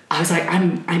 I was like,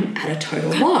 I'm at a total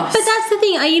loss. But that's the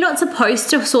thing. Are you not supposed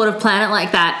to sort of plan it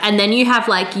like that? And then you have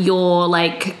like your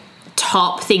like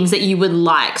top things that you would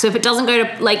like. So if it doesn't go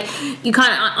to like, you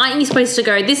can't, aren't you supposed to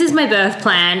go, this is my birth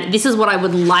plan, this is what I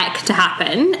would like to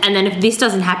happen, and then if this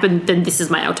doesn't happen, then this is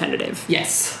my alternative.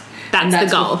 Yes. That's the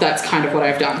goal. That's kind of what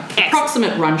I've done. Excellent.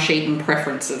 Approximate run sheet and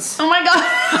preferences. Oh my God.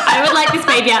 I would like this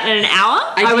baby out in an hour.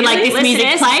 I would like this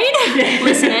music played.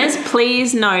 Listeners,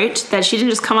 please note that she didn't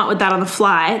just come up with that on the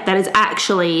fly. That is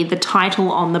actually the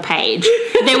title on the page.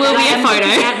 There will be a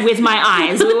photo. With my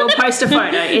eyes. We will post a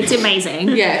photo. It's amazing.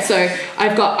 Yeah, so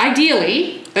I've got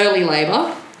ideally early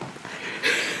labour.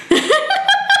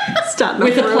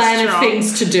 With a plan of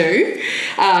things to do.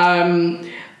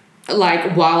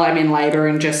 like while I'm in labour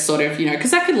and just sort of,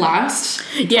 because that could last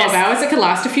 12 hours, it could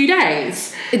last a few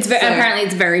days. Apparently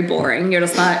it's very boring. You're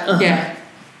just like, ugh.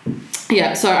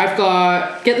 Yeah, so I've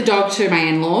got get the dog to my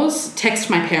in-laws, text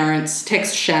my parents,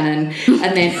 text Shannon,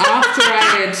 and then after I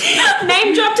had...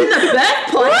 Name dropped in the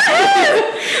birthplace.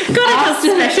 Got a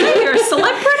special, you're a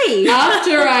celebrity.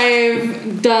 After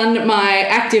I've done my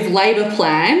active labour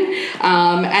plan,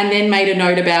 and then made a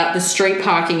note about the street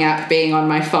parking app being on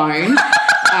my phone,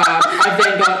 I've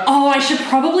then gone, I should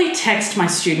probably text my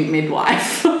student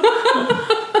midwife.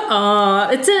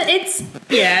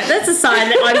 That's a sign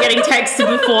that I'm getting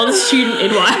texted before the student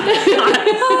midwife.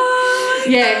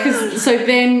 Yeah, because so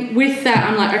then with that,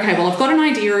 I'm like, okay, well, I've got an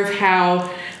idea of how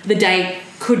the day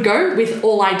could go with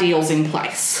all ideals in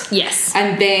place. Yes.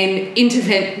 And then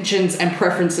interventions and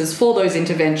preferences for those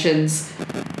interventions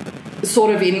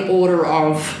sort of in order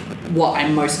of what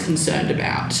I'm most concerned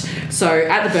about. So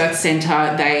at the birth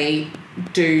centre, they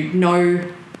do no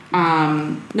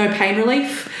pain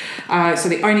relief. So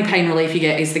the only pain relief you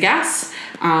get is the gas,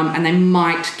 and they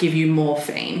might give you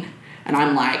morphine. And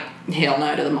I'm like, hell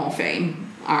no to the morphine.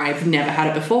 I've never had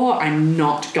it before. I'm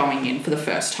not going in for the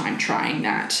first time trying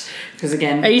that. Because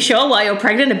again... Are you sure while you're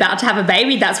pregnant, about to have a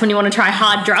baby, that's when you want to try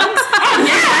hard drugs?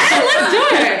 Let's do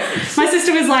it. My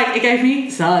sister was like, it gave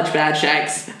me such bad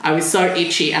shakes. I was so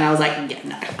itchy, and I was like, yeah,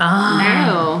 no.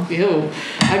 Oh. No. Ew.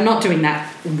 I'm not doing that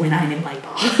when I'm in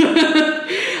labour.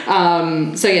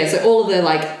 So all of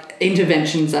the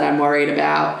interventions that I'm worried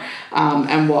about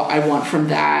and what I want from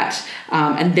that.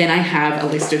 And then I have a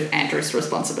list of Andrew's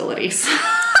responsibilities.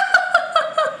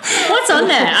 What's on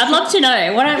there? I'd love to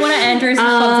know. What are Andrew's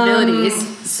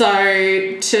responsibilities?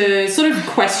 So to sort of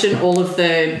question all of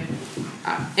the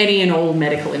any and all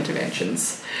medical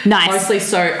interventions. Nice. Mostly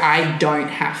so I don't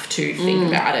have to think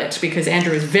about it, because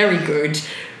Andrew is very good,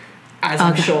 as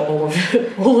I'm sure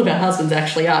all of our husbands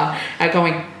actually are, at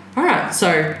going, all right,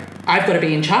 so I've got to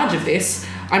be in charge of this.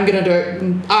 I'm going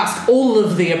to ask all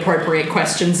of the appropriate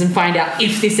questions and find out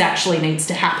if this actually needs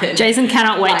to happen. Jason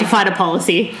cannot wait to fight a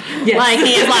policy. Yes.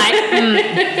 He is like,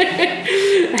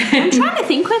 I'm trying to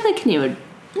think whether Kenya would.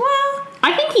 Well,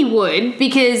 I think he would,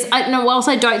 because whilst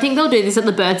I don't think they'll do this at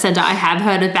the birth centre, I have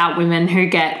heard about women who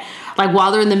get,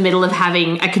 while they're in the middle of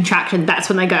having a contraction, that's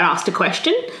when they go asked a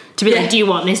question to be like, do you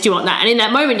want this, do you want that? And in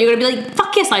that moment, you're going to be like,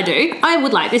 fuck yes, I do. I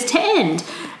would like this to end.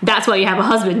 That's why you have a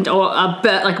husband or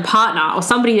a partner or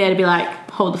somebody there to be like,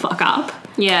 hold the fuck up.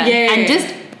 Yeah. And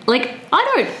just,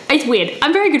 it's weird.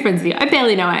 I'm very good friends with you. I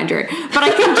barely know Andrew. But I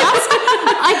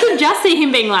can just see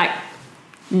him being like,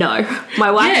 no,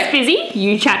 my wife's busy.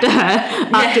 You chat to her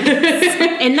after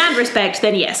this. In that respect,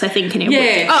 then yes, I think Kenya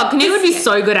would. Oh, Kenya would be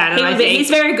so good at it, I think. He's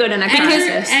very good in a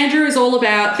crisis. Andrew is all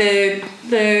about the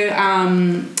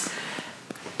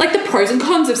pros and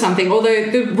cons of something, or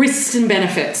the risks and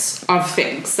benefits of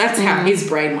things. That's how his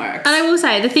brain works. And I will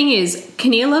say, the thing is,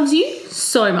 Kenya loves you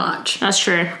so much. That's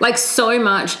true. So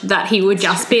much that he would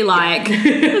just be like,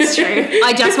 that's true.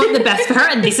 I just want the best for her,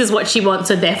 and this is what she wants,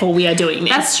 so therefore we are doing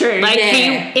this. That's true.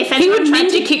 He would mean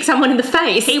to kick someone in the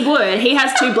face. He would. He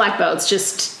has 2 black belts.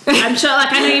 Just, I'm sure,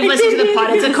 I know you've listened to the pod.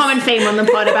 It's a common theme on the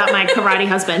pod about my karate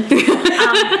husband.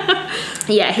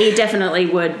 He definitely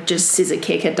would just scissor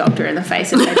kick a doctor in the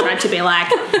face if they tried to be like,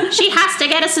 she has to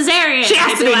get a cesarean. She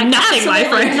has to do nothing, my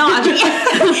friend. Not.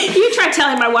 You try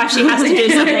telling my wife she has to do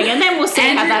something, and then we'll see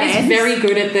Andrew how that ends. is very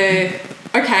good at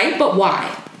okay, but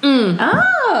why?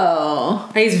 Oh.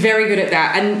 He's very good at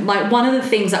that. And one of the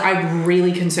things that I'm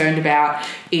really concerned about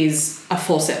is a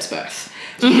forceps birth.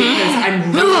 Because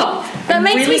that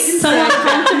makes me so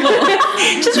uncomfortable.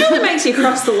 Just really makes you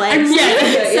cross the legs. I'm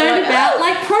really concerned about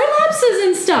prolapses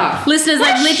and stuff. Listeners,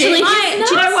 I've literally, do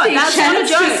you know what? That's not a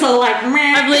joke.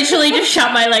 I've literally just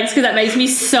shut my legs because that makes me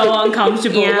so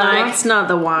uncomfortable. That's not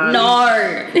the one.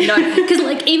 No, because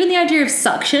even the idea of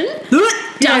suction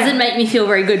doesn't make me feel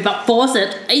very good, but force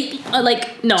it,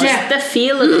 no. Yeah. The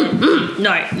feel of it.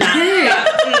 No.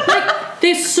 Yeah.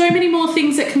 There's so many more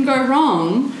things that can go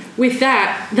wrong with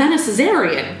that than a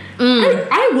cesarean.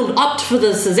 I will opt for the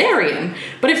cesarean,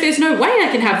 but if there's no way I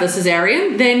can have the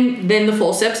cesarean, then the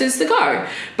forceps is the go.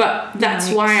 But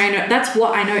that's why that's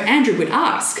what I know Andrew would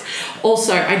ask.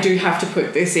 Also, I do have to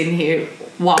put this in here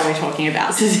while we're talking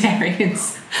about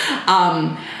cesareans.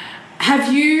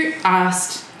 Have you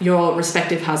asked your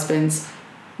respective husbands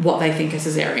what they think a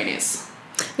cesarean is?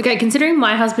 Okay, considering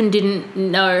my husband didn't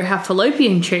know how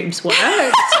fallopian tubes worked.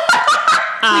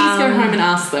 Please go home and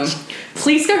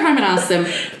ask them.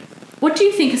 What do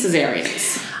you think a cesarean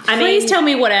is? Please tell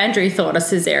me what Andrew thought a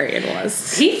cesarean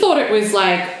was. He thought it was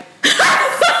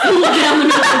fall down the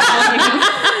middle of the volume.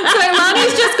 So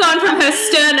Lani's just gone from her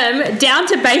sternum down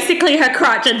to basically her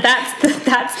crotch, and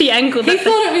that's the angle. He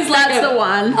thought it was like That's the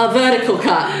one. a vertical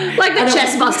cut. Like the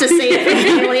chest buster scene from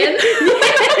Alien.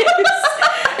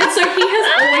 And so he has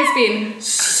always been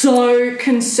so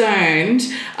concerned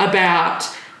about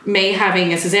me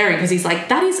having a cesarean because he's like,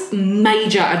 that is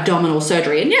major abdominal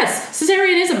surgery. And yes,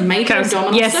 cesarean is a major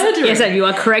abdominal surgery. Yes, and you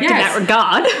are correct in that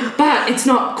regard. But it's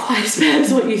not quite as bad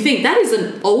as what you think. That is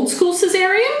an old school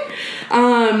cesarean.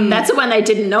 That's the one they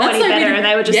didn't know any better, and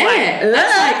they were just like,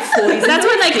 that's like 40s. That's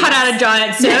when they cut out a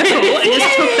giant circle and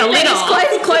just took the lid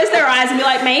off. close their eyes and be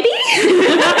like, maybe?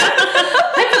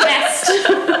 I'm blessed.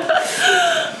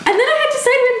 And then I had to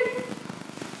say to him,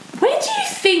 where do you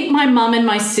think my mum and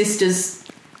my sister's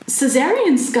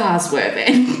cesarean scars were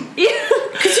then?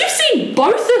 Because you've seen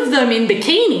both of them in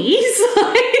bikinis.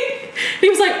 He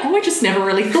was like, oh, I just never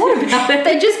really thought about it.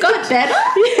 They just got better?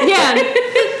 Yeah.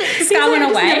 The scar went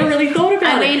away. I never really thought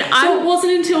about it. So it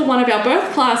wasn't until one of our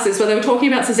birth classes where they were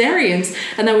talking about cesareans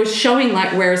and they were showing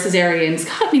like where a cesarean's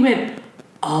cut, and he went,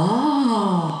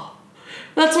 oh.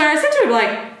 That's where I said to him,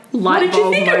 like, what did you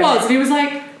think it was? And he was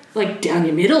like down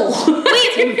your middle.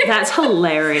 That's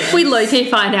hilarious. We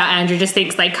low-key find out Andrew just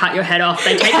thinks they cut your head off,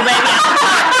 they take the baby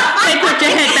out, they put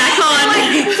your head back on.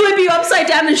 Like, flip you upside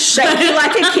down and shake you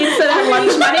like a kid for that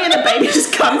lunch money, and the baby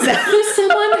just comes out. For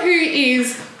someone who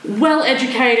is well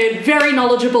educated, very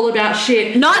knowledgeable about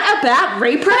shit, Not about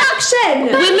reproduction.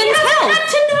 Women's health. had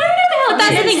to know about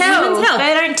That's the thing, women's health.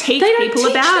 They don't teach They don't people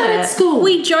teach about that it. at school.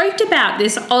 We joked about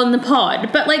this on the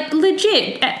pod, but like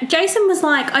legit, Jason was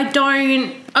like,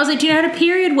 I was like, do you know how a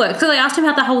period works? So I asked him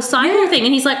about the whole cycle thing,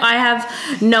 and he's like, I have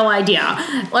no idea.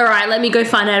 All right, let me go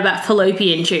find out about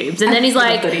fallopian tubes. And then he's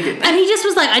like, and he just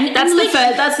was like,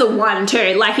 That's the one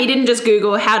too. Like, he didn't just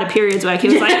Google how do periods work. He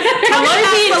was like,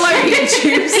 fallopian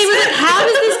tubes. He was like, how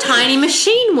does this tiny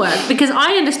machine work? Because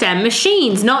I understand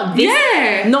machines, not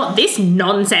this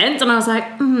nonsense. And I was like,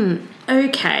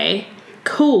 okay,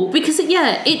 cool. Because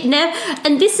it never.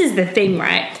 And this is the thing,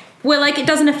 right? Where like it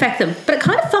doesn't affect them, but it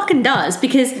kind of fucking does,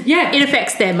 because it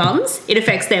affects their mums, it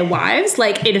affects their wives,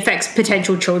 like it affects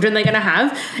potential children they're gonna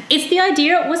have. It's the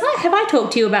idea. Have I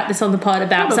talked to you about this on the pod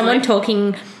about someone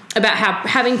talking about how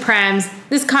having prams?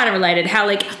 This is kind of related. How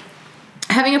like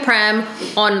having a pram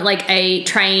on like a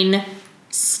train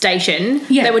station.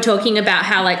 They were talking about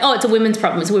how like, oh, it's a women's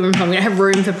problem. It's a women's problem. We don't have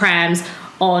room for prams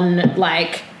on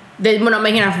like. We're not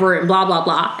making enough room. Blah blah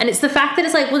blah. And it's the fact that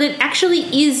it's like, well, it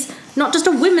actually is. Not just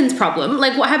a women's problem.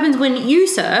 Like, what happens when you,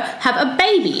 sir, have a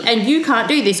baby and you can't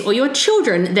do this, or your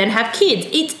children then have kids?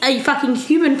 It's a fucking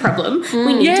human problem.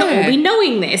 We need to all be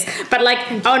knowing this. But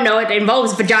like, oh no, it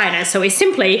involves vaginas, so we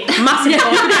simply mustn't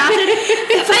talk about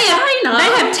it. They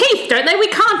have teeth, don't they? We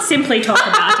can't simply talk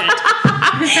about it.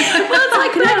 Well, it's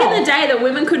like back in the day that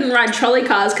women couldn't ride trolley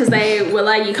cars because they were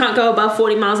like, you can't go above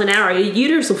 40 miles an hour, your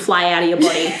uterus will fly out of your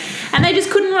body. And they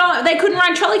just couldn't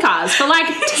ride trolley cars for like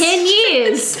 10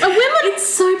 years. It's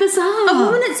so bizarre. A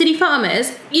woman at City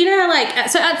Farmers, you know, like,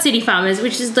 so at City Farmers,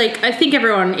 which is like, I think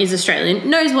everyone is Australian,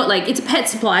 knows what, like, it's a pet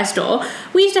supply store.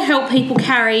 We used to help people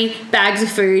carry bags of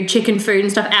food, chicken food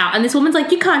and stuff out. And this woman's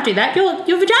like, you can't do that.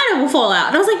 Your vagina will fall out.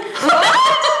 And I was like,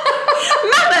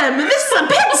 what? Madam, this is a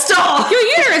pet store. Your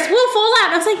uterus will fall out.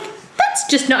 And I was like, that's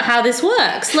just not how this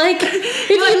works. Like, if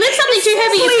you lift something too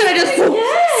heavy, it's going to just fall.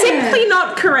 Simply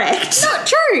not correct. Not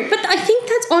true, but I think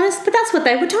that's honest. But that's what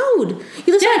they were told.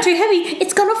 You lift something too heavy,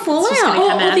 it's going to fall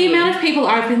out. Or the amount of people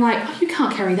I've been like, oh, you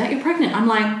can't carry that. You're pregnant. I'm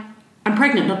like, I'm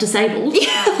pregnant, not disabled.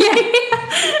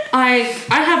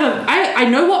 I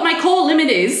know what my core limit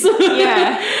is.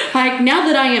 Like, now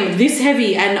that I am this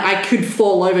heavy and I could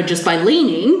fall over just by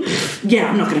leaning,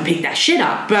 I'm not going to pick that shit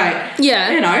up. But you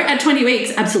know, at 20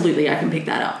 weeks, absolutely, I can pick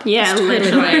that up. Yeah,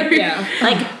 literally.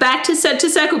 Like, to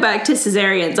circle back to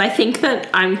cesareans, I think that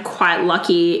I'm quite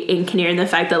lucky in Kinnear in the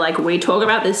fact that like we talk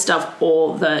about this stuff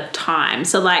all the time.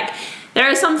 So like, there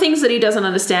are some things that he doesn't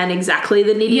understand exactly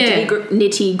the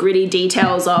nitty gritty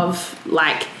details of,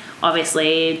 like,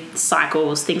 obviously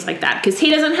cycles, things like that, because he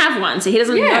doesn't have one, so he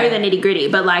doesn't know the nitty gritty.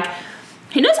 But like,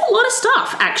 he knows a lot of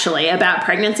stuff actually about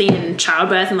pregnancy and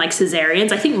childbirth and like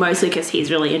cesareans. I think mostly because he's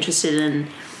really interested in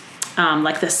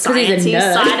like the sciencey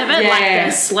side of it, like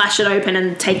the slash it open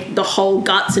and take the whole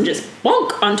guts and just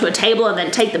bonk onto a table and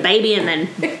then take the baby and then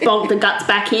bonk the guts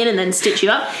back in and then stitch you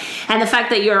up. And the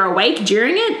fact that you're awake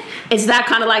during it is that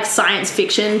kind of like science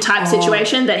fiction type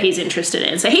situation that he's interested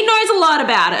in. So he knows a lot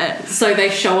about it. So they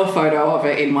show a photo of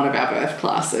it in one of our birth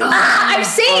classes. I've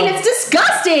seen. It's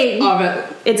disgusting. Of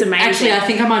it. It's amazing. Actually, I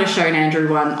think I might have shown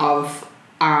Andrew one of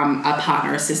a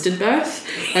partner assisted birth,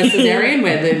 a cesarean,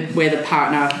 where the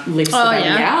partner lifts the baby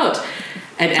out.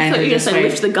 And I thought you were going to say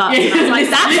lift the gut. Yeah. And I was like,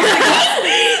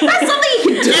 that's something you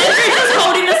can do. Just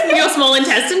holding your small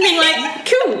intestine, being like,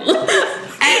 cool.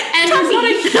 And he's not a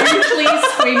hugely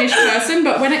squeamish person,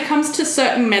 but when it comes to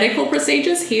certain medical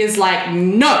procedures, he is like,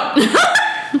 no.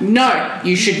 No,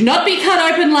 you should not be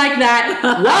cut open like that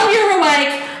while you're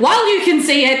awake, while you can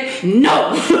see it.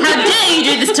 No. How dare you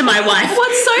do this to my wife?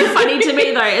 What's so funny to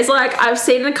me though is like I've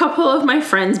seen a couple of my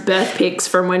friends' birth pics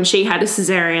from when she had a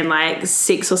cesarean like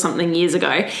 6 or something years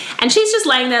ago, and she's just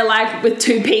laying there like with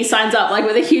 2 peace signs up, like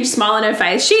with a huge smile on her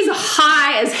face. She's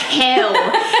high as hell,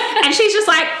 and she's just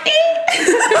like,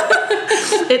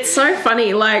 it's so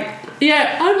funny. Like,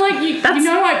 yeah, I'm like,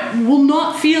 I will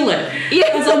not feel it.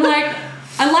 Yeah, because I'm like,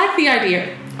 I like the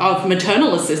idea of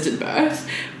maternal assisted birth,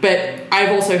 but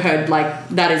I've also heard like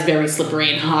that is very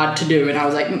slippery and hard to do, and I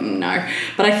was like, no.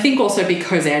 But I think also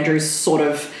because Andrew's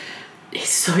he's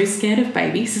so scared of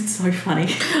babies, it's so funny.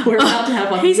 We're about to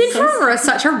have one. He's in for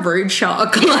such a rude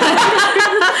shock. He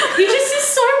just is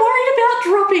so worried about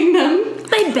dropping them.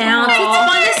 They bounce. It's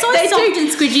fine. They're so soft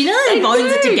and squidgy. You know, their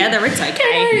bones are together. It's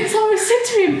okay. So I said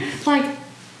to him, like,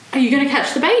 are you going to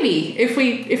catch the baby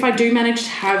if I do manage to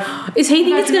have... Is he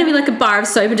think it's going to be like a bar of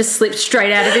soap and just slip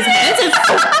straight out of his hands? He's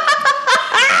like,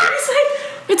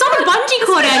 it's on a bungee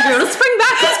cord, Andrew. It'll spring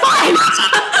back. It's fine.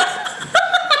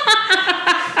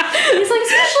 He's like,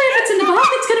 especially if it's in the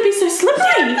bath, it's going to be so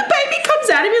slippery. the baby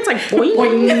comes out of me, it's like boing.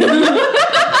 Boing.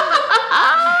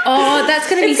 Oh,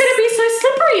 that's going to be... It's going to be so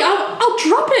slippery. I'll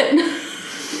drop it. No.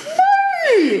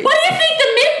 What do you think the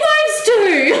midwives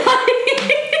do?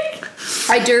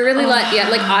 I do really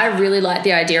I really like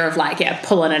the idea of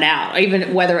pulling it out,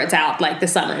 even whether it's out like the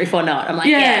sunroof or not. I'm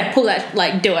like, pull that,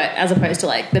 like do it, as opposed to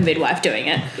like the midwife doing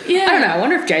it. Yeah. I don't know. I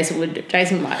wonder if Jason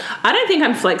might. I don't think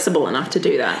I'm flexible enough to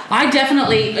do that. I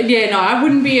definitely, I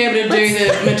wouldn't be able to do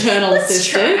the maternal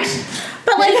assisted.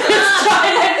 But like, we're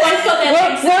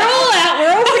all out.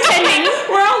 We're all pretending.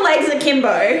 We're all legs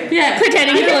akimbo. Yeah,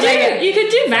 pretending you could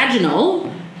do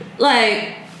vaginal,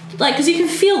 like because you can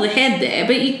feel the head there,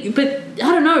 but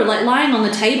I don't know, like lying on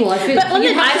the table, I feel. But on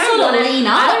you have to sort of lean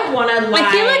up. I don't want to lie.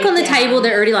 I feel like on the down. table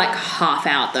they're already like half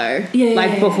out though. Yeah.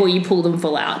 Like before you pull them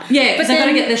full out. Yeah, because they've got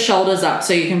to get their shoulders up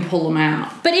so you can pull them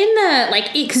out. But in the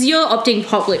because you're opting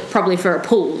probably for a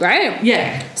pull, right?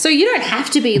 Yeah. So you don't have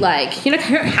to be like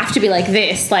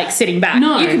this, like sitting back.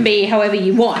 No. You can be however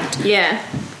you want. Yeah.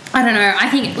 I don't know. I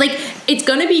think like it's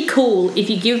gonna be cool if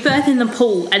you give birth in the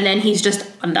pool and then he's just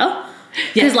under.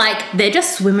 Because they're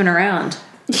just swimming around.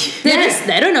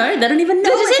 They don't know. They don't even know.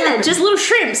 They're just in there, just little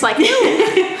shrimps. Like,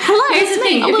 hello. Here's the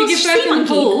thing: if you give birth in the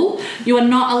pool, you are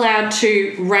not allowed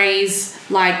to raise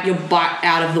like your butt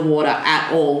out of the water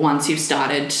at all once you've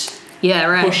started. Yeah,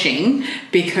 right. Pushing,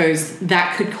 because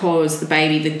that could cause the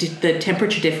baby. The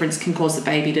temperature difference can cause the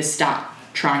baby to start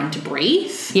trying to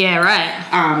breathe. Yeah,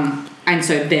 right. And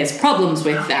so there's problems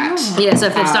with that. Yeah, so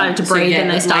if they're starting to breathe, then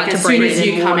they start to breathe. As soon as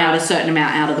you come out a certain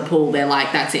amount out of the pool, they're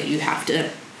like, that's it, you have to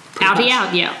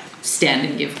stand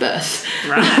and give birth.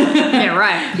 Right. Yeah,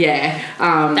 right. Yeah.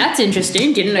 That's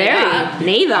interesting. Didn't know that.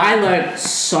 Neither. I learned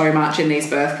so much in these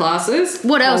birth classes.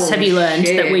 What else have you learned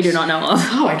that we do not know of?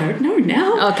 Oh, I don't know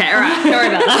now. Okay, all right. Sorry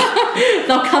about that.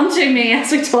 They'll come to me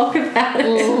as we talk about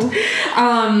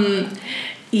it.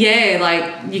 Yeah,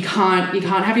 like you can't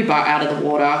have your butt out of the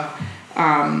water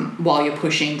while you're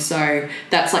pushing, so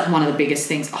that's like one of the biggest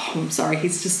things. Oh, I'm sorry,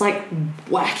 he's just like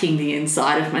whacking the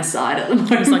inside of my side at the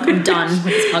moment. He's like, I'm done with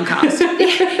this podcast.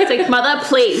 It's like, mother,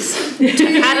 please,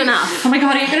 you've had enough. Oh my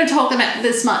god, are you going to talk about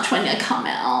this much when you come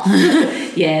out?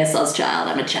 Yes, Child,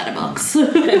 I'm a chatterbox. So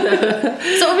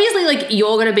obviously, like,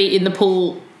 you're going to be in the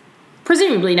pool,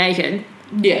 presumably naked.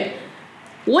 Yeah.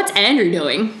 What's Andrew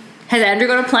doing? Has Andrew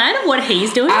got a plan of what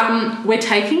he's doing? We're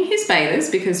taking his bathers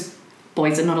because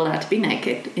boys are not allowed to be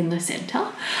naked in the centre.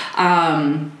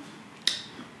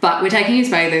 But we're taking his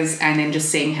bathers and then just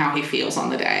seeing how he feels on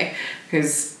the day.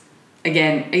 Because,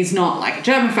 again, he's not like a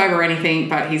germaphobe or anything,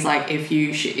 but he's like, if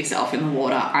you shit yourself in the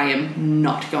water, I am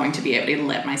not going to be able to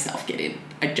let myself get in.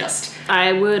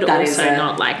 I would also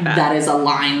not like that. That is a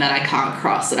line that I can't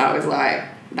cross. And I was like,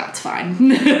 that's fine. Do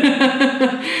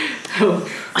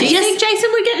you think Jason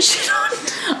would get shit on?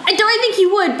 I don't think he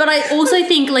would, but I also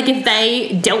think like if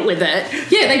they dealt with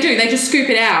it. Yeah, they do. They just scoop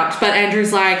it out. But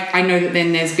Andrew's like, I know that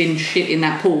then there's been shit in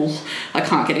that pool. I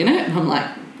can't get in it. And I'm like,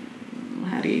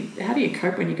 how do you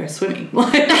cope when you go swimming?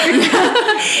 Like,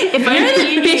 if I know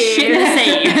that there's shit in the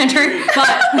sea, Andrew. But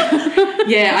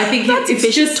yeah, I think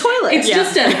it's just toilet. It's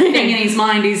just a thing in his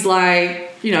mind. He's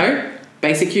like,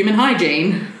 basic human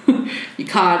hygiene. you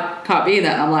can't be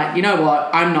that. And I'm like, you know what?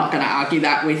 I'm not going to argue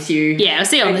that with you. Yeah, I'll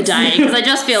see you on the day, because I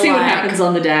just feel see like... what happens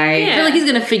on the day. I feel like he's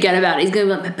going to forget about it. He's going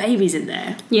to be like, my baby's in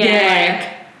there.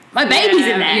 Yeah. My baby's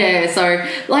in there. Yeah, so,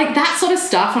 like, that sort of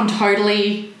stuff I'm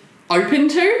totally open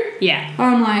to. Yeah.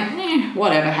 I'm like,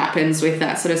 whatever happens with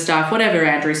that sort of stuff, whatever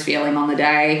Andrew's feeling on the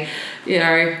day, you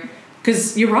know,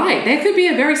 because you're right, there could be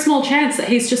a very small chance that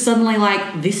he's just suddenly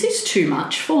like, this is too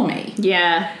much for me.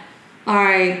 Yeah.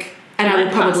 Like, and I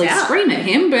will probably scream at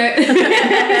him, but...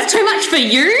 It's too much for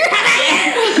you?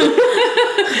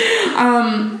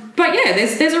 But yeah,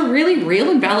 there's a really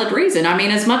real and valid reason. I mean,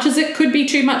 as much as it could be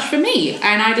too much for me,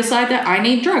 and I decide that I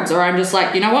need drugs, or I'm just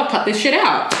like, you know what, cut this shit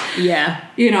out. Yeah.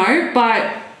 You know,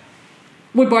 but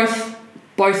we're both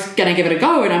going to give it a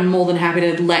go, and I'm more than happy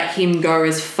to let him go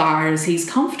as far as he's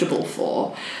comfortable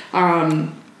for.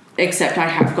 Except I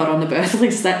have got on the birth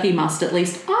list that he must at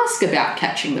least ask about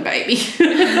catching the baby.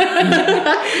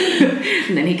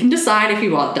 And then he can decide if he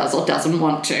does or doesn't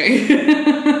want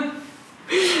to.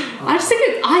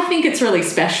 I think it's really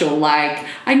special. Like,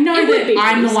 I know that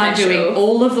I'm the one doing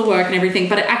all of the work and everything,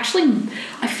 but I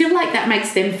feel like that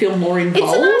makes them feel more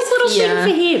involved. It's a nice little thing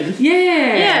for him.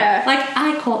 Yeah. Yeah. Like,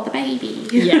 I caught the baby.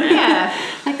 Yeah.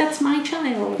 Like, that's my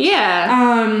child.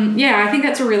 Yeah. Yeah, I think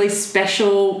that's a really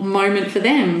special moment for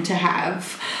them to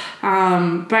have.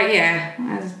 But yeah,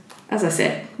 as I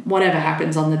said, whatever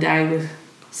happens on the day, we'll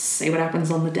see what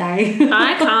happens on the day.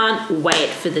 I can't wait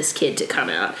for this kid to come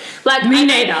out. Like, Me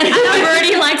neither. I've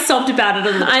already like sobbed about it.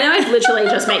 I know I've literally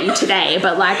just met you today,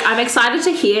 but like, I'm excited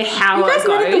to hear how it goes.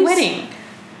 met at the wedding.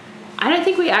 I don't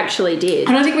think we actually did.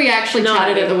 I don't think we actually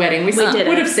chatted at the wedding. We didn't.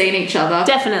 would have seen each other.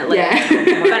 Definitely. Yeah.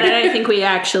 But I don't think we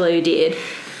actually did.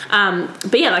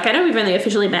 But yeah, like, I know we've only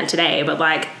officially met today, but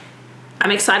like,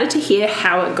 I'm excited to hear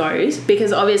how it goes,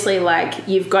 because obviously, like,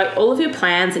 you've got all of your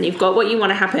plans and you've got what you want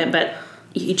to happen, but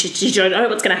you don't know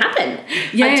what's going to happen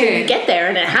until you get there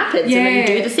and it happens and then you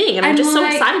do the thing. And I'm just so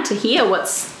excited to hear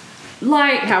what's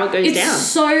like how it goes down.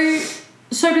 It's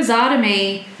so bizarre to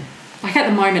me. Like, at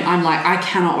the moment, I'm like, I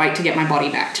cannot wait to get my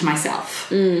body back to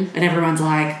myself. And everyone's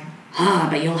like,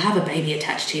 but you'll have a baby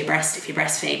attached to your breast if you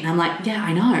breastfeed. And I'm like, yeah,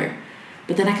 I know.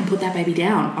 But then I can put that baby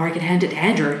down, or I could hand it to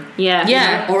Andrew. Yeah.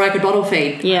 Yeah. Or I could bottle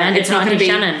feed. Yeah. And it's not going to be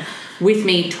Shannon. With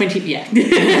me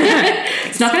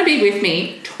it's not going to be with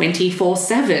me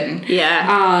 24/7.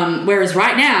 Yeah. Whereas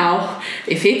right now,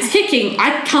 if it's kicking,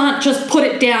 I can't just put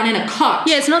it down in a cot.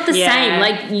 Yeah, it's not the same.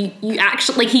 Like, you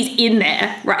actually, like, he's in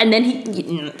there, right? And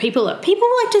then people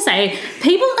like to say,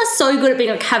 people are so good at being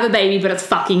like, have a baby, but it's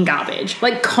fucking garbage.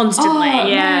 Like, constantly.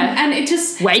 Man. And it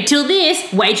just... Wait till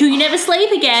you never sleep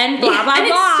again, blah, blah, and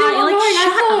blah. it's still You're like, annoying.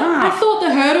 shut up. I thought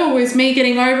the hurdle was me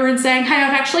getting over and saying, hey,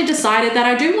 I've actually decided that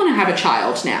I do want to have a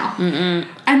child now.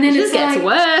 And then It gets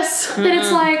worse. Then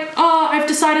it's like, I've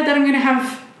decided that I'm going to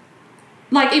have,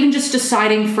 like, even just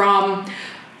deciding from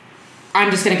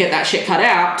I'm just going to get that shit cut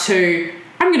out to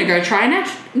I'm going to go try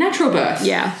a natural birth.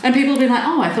 Yeah. And people have been like,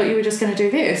 I thought you were just going to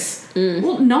do this.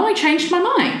 Well, no, I changed my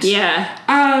mind. Yeah.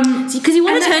 Because you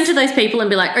want to turn to those people and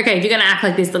be like, okay, if you're going to act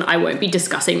like this, then I won't be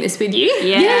discussing this with you.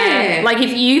 Yeah. Like,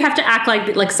 if you have to act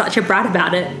like such a brat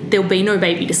about it, there'll be no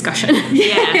baby discussion.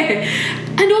 Yeah.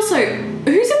 And also,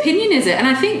 whose opinion is it? And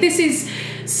I think this is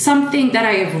something that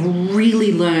I have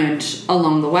really learned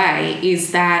along the way,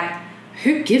 is that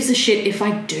who gives a shit if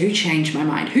I do change my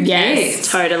mind? Who cares?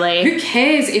 Yes, totally. Who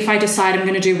cares if I decide I'm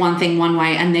going to do one thing one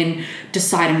way and then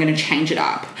decide I'm going to change it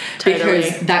up? Totally.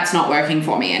 Because that's not working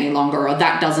for me any longer, or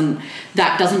that doesn't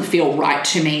feel right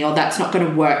to me, or that's not going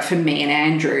to work for me and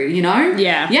Andrew, you know?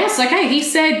 Yeah. Yes, okay, he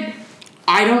said,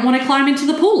 I don't want to climb into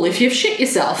the pool if you've shit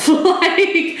yourself. Like,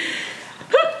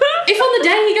 if on the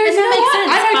day he goes, I'm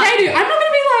okay to, I'm not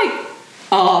going to be like,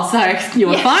 so you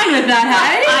were fine with that,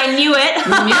 hey? I knew it.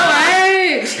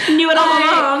 Knew it all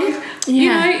along. You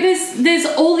know, there's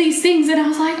all these things, and I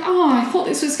was like, I thought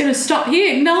this was going to stop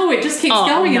here. No, it just keeps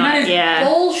going, and that is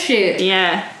bullshit.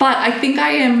 Yeah. But I think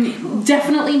I am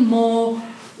definitely more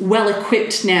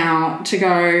well-equipped now to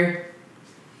go,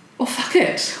 fuck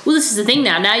it. Well, this is the thing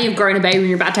now. Now you've grown a baby and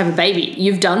you're about to have a baby.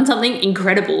 You've done something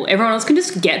incredible. Everyone else can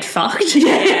just get fucked.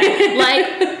 Yeah.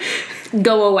 Like,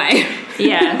 go away.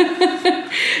 Yeah.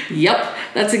 Yep,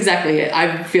 that's exactly it.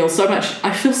 I feel so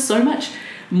much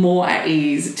more at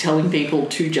ease telling people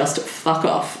to just fuck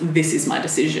off. This is my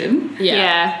decision.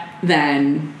 Yeah.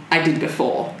 Than I did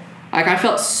before. Like, I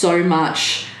felt so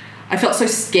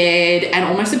scared and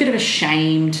almost a bit of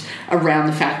ashamed around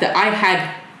the fact that I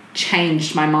had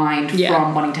changed my mind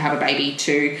from wanting to have a baby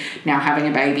to now having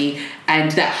a baby, and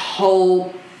that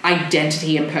whole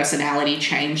identity and personality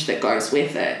change that goes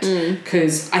with it.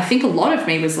 Because I think a lot of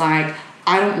me was like,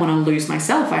 I don't want to lose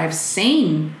myself. I have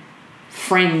seen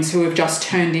friends who have just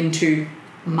turned into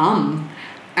mum,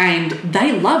 and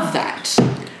they love that.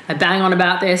 I bang on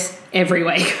about this every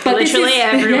week. But literally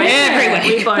every week. Every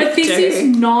week. We both But this do. is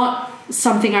not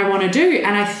something I want to do.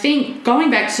 And I think, going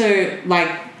back to, like,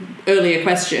 earlier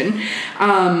question,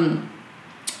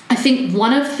 I think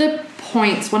one of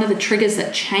the triggers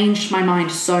that changed my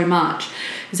mind so much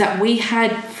is that we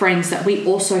had friends that we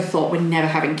also thought were never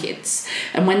having kids.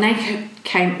 And when they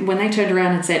turned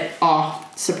around and said, oh,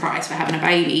 surprise, we're having a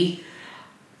baby,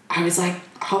 I was like,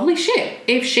 holy shit,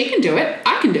 if she can do it,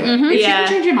 I can do it. If she can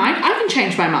change her mind, I can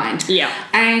change my mind. Yeah.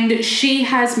 And she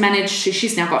has managed,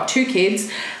 she's now got 2 kids,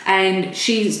 and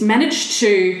she's managed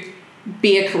to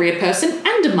be a career person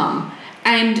and a mum.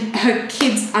 And her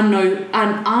kids aren't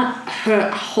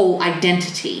her whole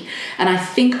identity. And I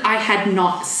think I had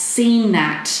not seen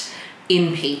that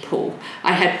in people.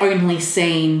 I had only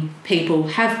seen people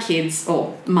have kids,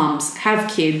 or mums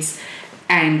have kids,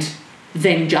 and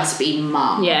then just be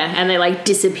mum. Yeah, and they like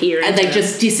disappear. And they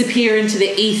just disappear into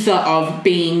the ether of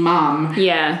being mum.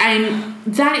 Yeah. And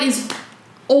that is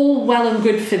all well and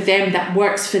good for them. That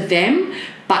works for them.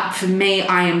 But for me,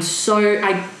 I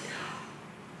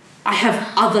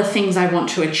have other things I want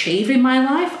to achieve in my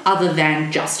life other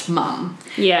than just mum.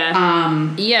 Yeah.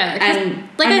 Yeah. And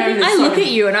like I look at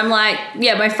you and I'm like,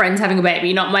 yeah, my friend's having a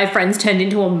baby, not my friend's turned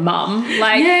into a mum.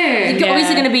 Like, you're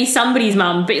obviously going to be somebody's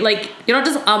mum, but like, you're not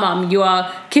just a mum, you are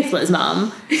Kifla's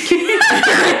mum.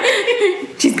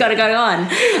 She's got to go on.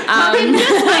 Then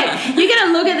just like, you're going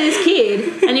to look at this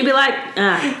kid and you'll be like,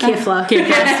 Kifla.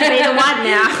 Kifla has to be the one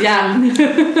now. Yeah.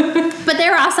 But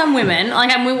there are some women, like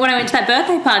when I went to that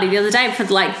birthday party the other day for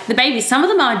like the babies, some of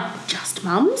them are just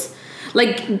mums.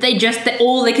 Like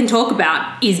all they can talk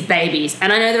about is babies.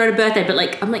 And I know they're at a birthday, but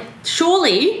like, I'm like,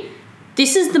 surely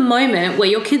this is the moment where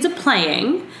your kids are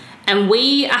playing and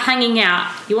we are hanging out.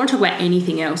 You want to talk about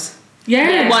anything else?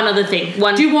 Yeah. One other thing.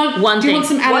 Do you want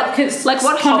some adult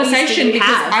what conversation? do you because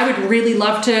have? I would really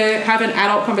love to have an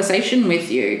adult conversation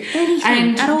with you.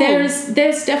 Anything at all.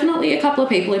 There's definitely a couple of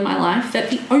people in my life that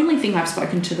the only thing I've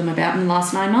spoken to them about in the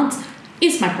last 9 months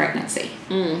is my pregnancy.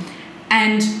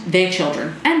 And their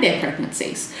children and their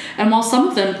pregnancies. And while some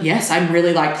of them, yes, I'm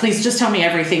really like, please just tell me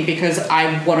everything because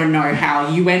I want to know how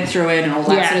you went through it and all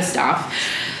that sort of stuff.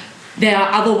 There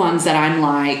are other ones that I'm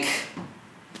like,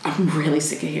 I'm really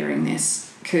sick of hearing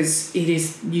this because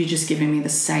you're just giving me the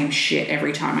same shit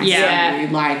every time I see you.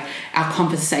 Like, our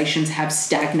conversations have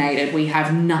stagnated. We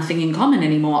have nothing in common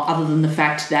anymore other than the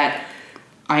fact that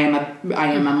I am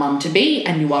a mum to be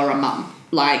and you are a mum.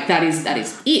 Like, that is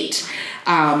it.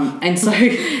 And so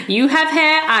you have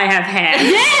hair, I have hair.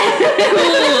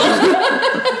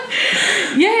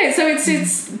 Yeah. So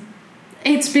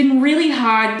it's been really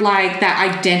hard, like that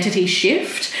identity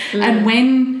shift. And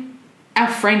when our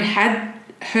friend had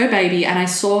her baby and I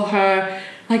saw her,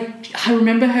 like, I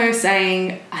remember her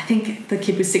saying, I think the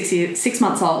kid was 6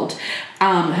 months old.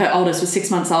 Her oldest was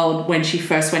 6 months old when she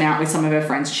first went out with some of her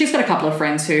friends. She's got a couple of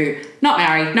friends who, not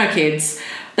married, no kids.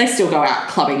 They still go out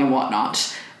clubbing and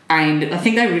whatnot. And I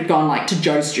think they would have gone like to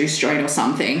Joe's Juice Joint or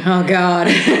something. Oh, God.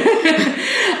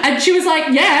 And she was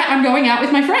like, yeah, I'm going out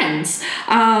with my friends.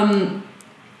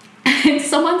 And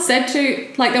someone said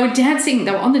they were dancing,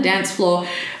 they were on the dance floor,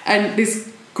 and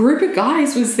this group of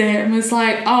guys was there and was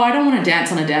like, oh, I don't want to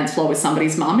dance on a dance floor with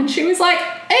somebody's mum. And she was like,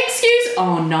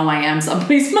 oh, no, I am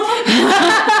somebody's mum.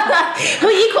 Who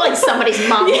are you calling somebody's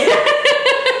mum? And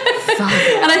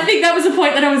I think that was the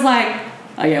point that I was like,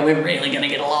 oh, yeah, we're really going to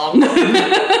get along.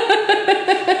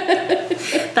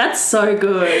 That's so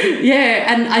good.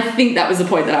 Yeah, and I think that was the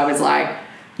point that I was like,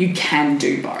 you can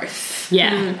do both.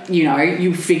 Yeah. You know,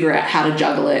 you figure out how to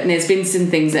juggle it. And there's been some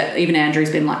things that even Andrew's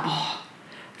been like, oh,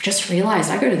 I've just realised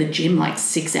I go to the gym like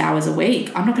 6 hours a week.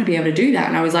 I'm not going to be able to do that.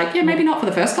 And I was like, yeah, maybe not for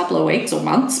the first couple of weeks or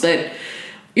months, but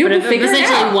you'll figure it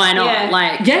out. Why not? Yeah.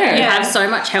 Like, you have so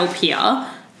much help here.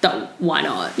 Why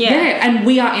not? Yeah, and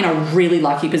we are in a really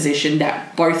lucky position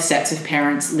that both sets of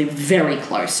parents live very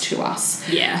close to us.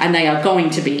 Yeah. And they are going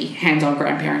to be hands-on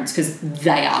grandparents because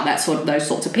they are those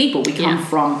sorts of people. We come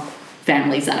from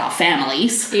families that are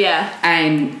families. Yeah.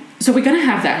 And so we're going to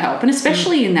have that help, and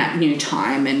especially in that new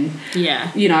time. And,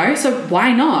 you know, so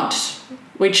why not?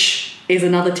 Which is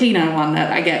another Tina one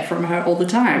that I get from her all the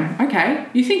time. Okay,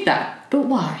 you think that. But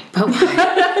why?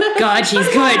 God, she's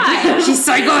good. She's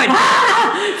so good.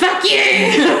 Fuck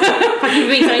you! Fuck you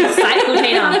being so insightful,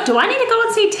 Tina. Do I need to go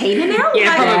and see Tina now?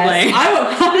 Yeah, probably.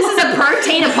 This is a pro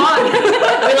Tina pod.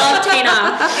 We love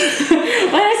Tina.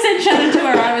 When I said Shannon to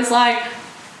her, I was like,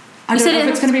 I don't know if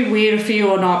it's going to be weird for you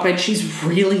or not, but she's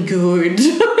really good.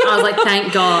 I was like,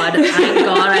 thank God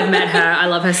I've met her. I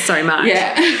love her so much.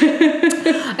 Yeah.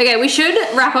 Okay, we should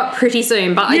wrap up pretty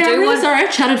soon, but I do want... Sorry,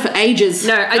 I've chatted for ages.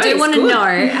 No, I do want to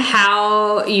know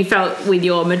how you felt with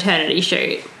your maternity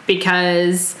shoot,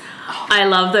 because I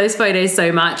love those photos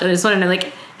so much. I just want to know,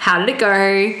 like, how did it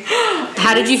go?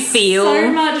 How did you feel?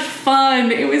 So much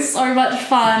fun. It was so much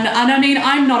fun. And I mean,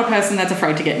 I'm not a person that's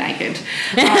afraid to get naked.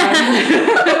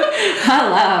 I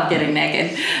love getting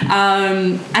naked.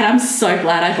 And I'm so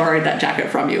glad I borrowed that jacket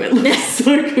from you. It looks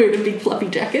so good, a big fluffy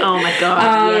jacket. Oh my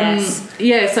God, yes.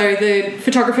 Yeah, so the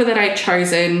photographer that I'd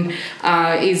chosen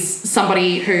is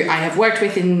somebody who I have worked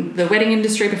with in the wedding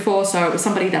industry before, so it was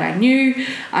somebody that I knew,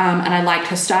 and I liked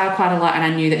her style quite a lot, and I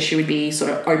knew that she would be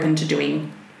sort of open to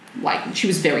doing, like, she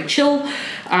was very chill.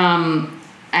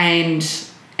 And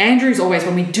Andrew's always,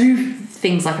 when we do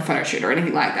things like a photo shoot or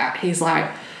anything like that, he's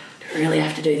like, do we really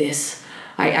have to do this?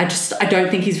 I don't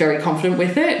think he's very confident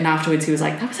with it. And afterwards he was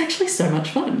like, that was actually so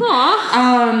much fun.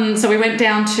 Aww. So we went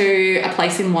down to a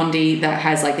place in Wandie that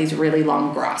has like these really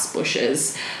long grass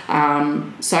bushes.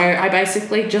 So I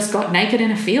basically just got naked in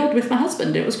a field with my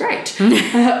husband. It was great.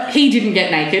 He didn't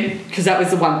get naked because that was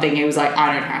the one thing he was like,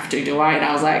 I don't have to, do I? And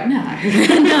I was like, no.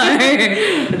 No.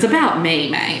 It's about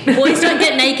me, mate. Boys don't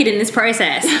get naked in this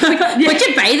process. Put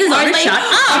your bathers on and shut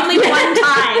up. Only one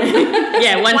time.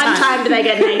 Yeah, one time. One time do they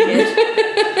get naked.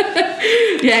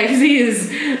 Yeah, because he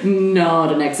is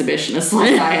not an exhibitionist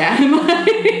like I am.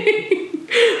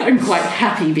 I'm quite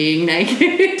happy being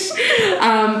naked.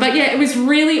 But yeah, it was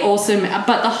really awesome.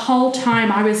 But the whole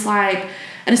time I was like,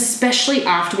 and especially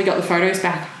after we got the photos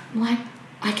back, I'm like,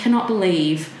 I cannot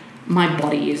believe my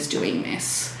body is doing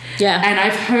this. Yeah. And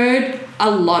I've heard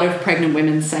a lot of pregnant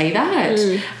women say that.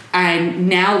 And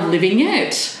now living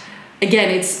it, again,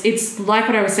 it's like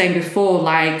what I was saying before,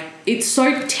 like, it's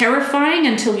so terrifying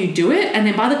until you do it, and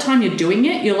then by the time you're doing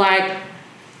it, you're like,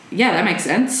 yeah, that makes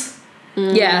sense.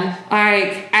 Yeah.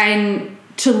 And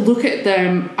to look at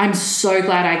them, I'm so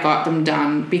glad I got them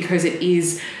done, because it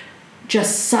is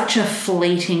just such a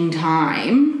fleeting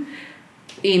time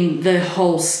in the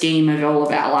whole scheme of all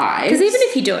of our lives. Because even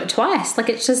if you do it twice, like,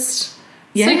 it's just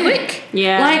so quick.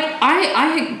 Yeah. Like,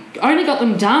 I only got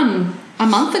them done a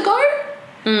month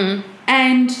ago.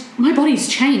 And my body's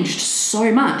changed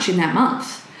so much in that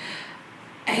month.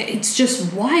 It's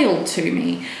just wild to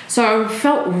me. So I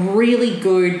felt really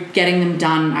good getting them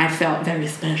done. I felt very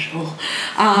special.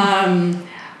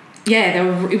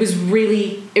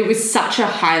 It was such a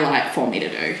highlight for me to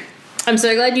do. I'm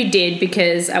so glad you did,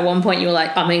 because at one point you were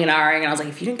like umming and ahhing, and I was like,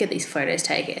 if you don't get these photos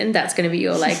taken, that's going to be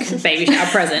your like baby shower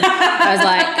present. I was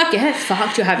like, get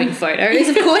fucked, you're having photos.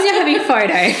 Of course you're having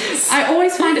photos. I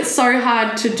always find it so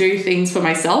hard to do things for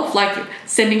myself, like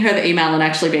sending her the email and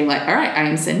actually being like, all right, I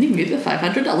am sending you the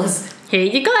 $500. Here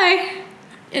you go.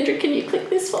 Andrew, can you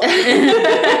click this for me? I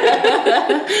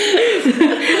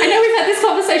know we've had this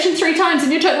conversation 3 times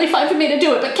and you're totally fine for me to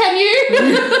do it, but can you?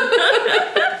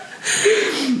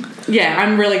 Yeah,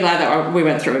 I'm really glad that we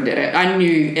went through and did it. I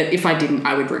knew if I didn't,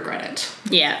 I would regret it.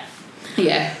 Yeah.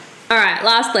 Yeah. All right,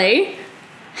 lastly,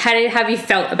 have you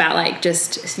felt about, like,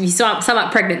 just, you sum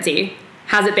up pregnancy?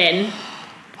 How's it been?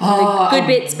 Good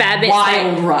bits, bad bits?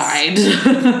 Wild ride.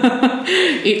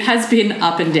 It has been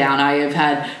up and down. I have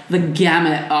had the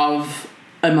gamut of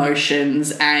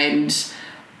emotions and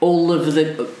all of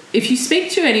the... If you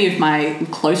speak to any of my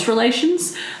close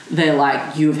relations, they're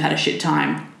like, you've had a shit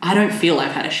time. I don't feel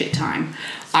I've had a shit time.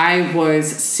 I was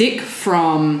sick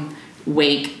from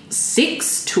week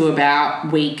 6 to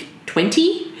about week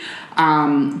 20,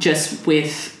 just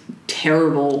with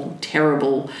terrible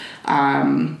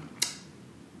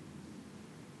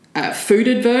food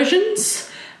aversions.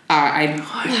 I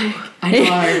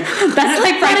know. That's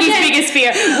like Frankie's biggest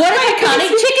fear. What if I can't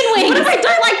eat chicken wings? What if I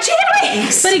don't like chicken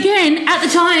wings? But again, at the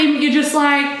time, you're just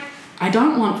like, I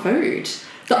don't want food.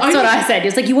 That's what I said.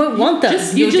 It's like, you won't want them.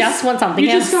 You just want something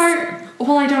else. You just go,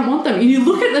 well, I don't want them. And you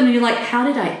look at them and you're like, how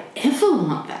did I ever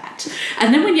want that?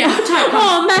 And then when your appetite comes...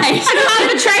 Oh, mate. I can't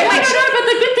even try I know, but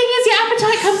the good thing is your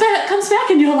appetite comes back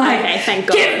and you're like, okay, thank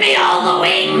God. Give me all the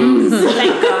wings.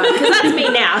 Thank God. Because that's me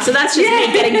now. So that's just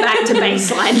me getting back to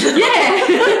baseline.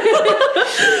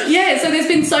 Yeah, so there's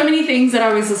been so many things that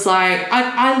I was just like,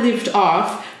 I lived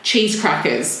off cheese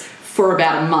crackers for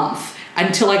about a month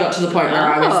until I got to the point where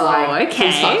I was like,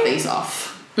 please fuck these off.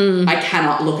 I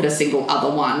cannot look at a single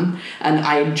other one. And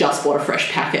I just bought a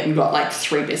fresh packet and got like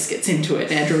 3 biscuits into it.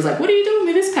 And Andrew was like, what are you doing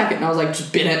with this packet? And I was like,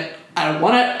 just bin it. I don't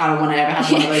want it. I don't want to ever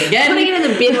have one of those again. Putting it in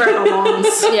the bin where it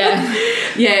belongs.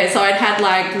 Yeah, so I'd had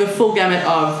like the full gamut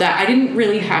of that. I didn't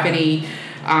really have any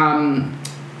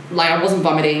like, I wasn't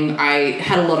vomiting. I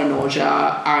had a lot of nausea.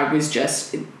 I was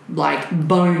just, like,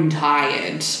 bone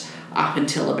tired up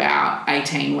until about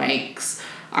 18 weeks.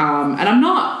 And I'm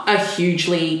not a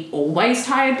hugely always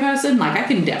tired person. Like, I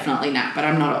can definitely nap, but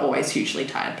I'm not an always hugely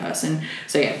tired person.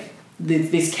 So, yeah,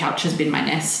 this couch has been my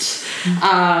nest.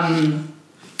 And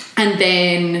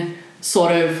then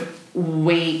sort of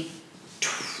week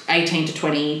 18 to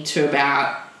 20 to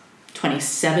about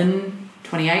 27,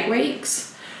 28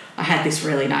 weeks, I had this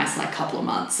really nice, like, couple of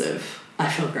months of, I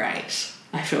feel great.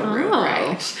 I feel real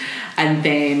great. And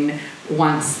then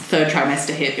once third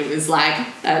trimester hit, it was like,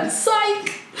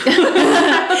 psych.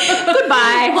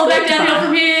 Goodbye. Hold back downhill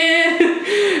from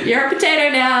here. You're a potato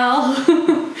now.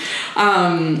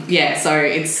 So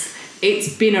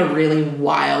it's been a really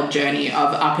wild journey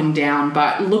of up and down,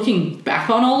 but looking back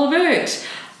on all of it,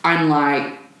 I'm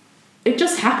like, it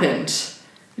just happened.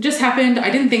 It just happened. I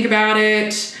didn't think about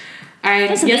it. I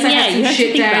had some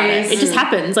shit days. It just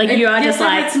happens. Like, you are just like...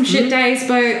 I had some shit days,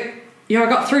 but, I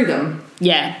got through them.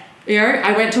 Yeah.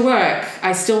 I went to work.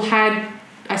 I still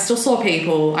saw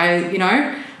people.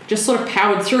 I just sort of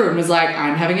powered through and was like,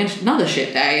 I'm having another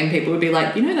shit day. And people would be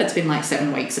like, that's been like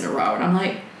 7 weeks in a row. And I'm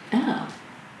like, oh,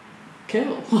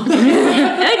 cool.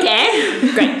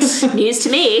 Okay. Great. News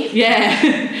to me.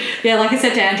 Yeah. Yeah, like I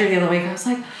said to Andrew the other week, I was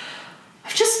like,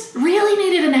 I've just really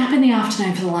needed a nap in the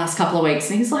afternoon for the last couple of weeks.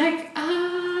 And he's like,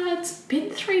 it's been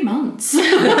 3 months. And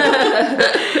then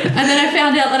I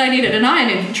found out that I needed an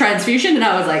iron transfusion, and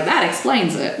I was like, that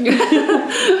explains it.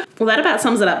 Well, that about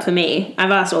sums it up for me.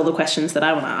 I've asked all the questions that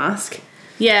I want to ask.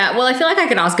 Yeah, well, I feel like I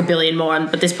can ask a billion more,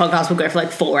 but this podcast will go for like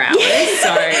 4 hours.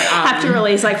 So have to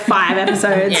release like 5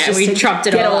 episodes. Yeah, just we to chopped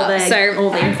it get all all up.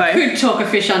 all the info. Could talk a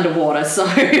fish underwater, so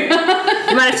we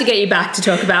might have to get you back to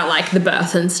talk about like the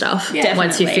birth and stuff. Yeah,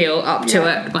 once you feel up to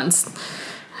it.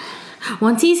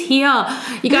 Once he's here.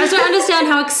 You guys don't understand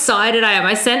how excited I am.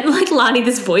 I sent like Lanii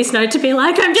this voice note to be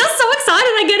like, I'm just so excited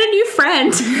I get a new friend.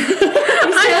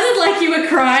 It sounded like you were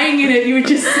crying in it. You were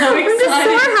just so excited. I'm just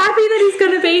so happy that he's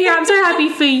going to be here. I'm so happy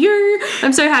for you.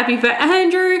 I'm so happy for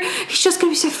Andrew. He's just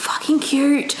going to be so fucking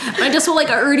cute. I just feel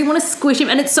like I already want to squish him.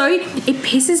 And it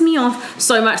pisses me off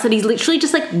so much that he's literally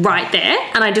just like right there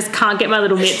and I just can't get my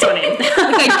little mitts on him.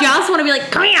 Like, I just want to be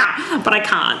like, come here, but I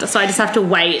can't. So I just have to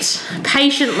wait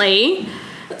patiently.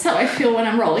 That's how I feel when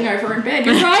I'm rolling over in bed.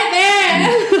 You're right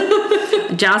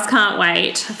there. Just can't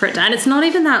wait for it to, and it's not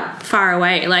even that far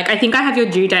away. Like, I think I have your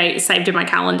due date saved in my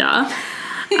calendar.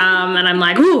 And I'm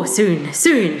like, ooh, soon.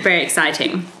 Very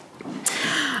exciting.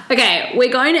 Okay,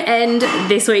 we're going to end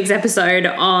this week's episode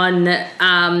on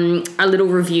a little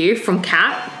review from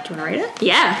Kat. Do you want to read it?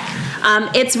 Yeah.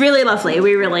 It's really lovely.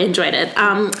 We really enjoyed it.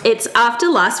 It's after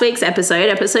last week's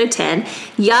episode 10.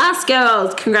 Yes,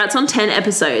 girls. Congrats on 10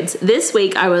 episodes. This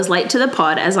week, I was late to the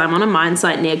pod as I'm on a mine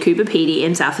site near Cooper Pedy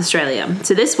in South Australia.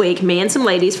 So this week, me and some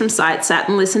ladies from site sat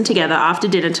and listened together after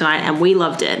dinner tonight, and we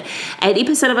loved it.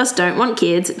 80% of us don't want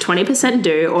kids, 20%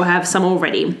 do or have some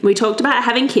already. We talked about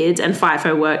having kids and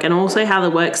FIFO work, and also how the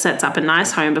work sets up a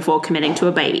nice home before committing to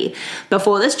a baby.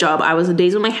 Before this job, I was a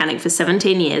diesel mechanic for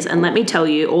 17 years, and let me tell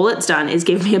you, all it's done is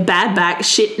give me a bad back,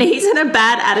 shit knees, and a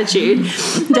bad attitude.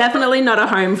 Definitely not a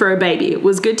home for a baby. It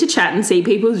was good to chat and see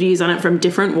people's views on it from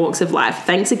different walks of life.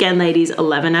 Thanks again, ladies.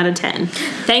 11 out of 10.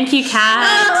 Thank you, Kat.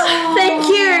 Oh, thank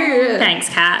you. Thanks,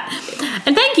 Kat.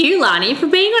 And thank you, Lanii, for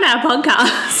being on our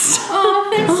podcast. Oh,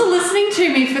 thanks for listening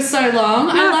to me for so long.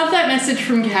 I love that message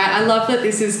from Kat. I love that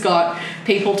this has got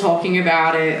people talking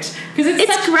about it. Because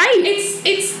it's great.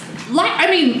 It's like, I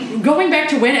mean, going back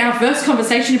to when our first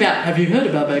conversation about, have you heard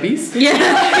about babies? Yeah.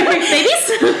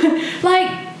 Babies?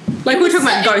 Like we're talking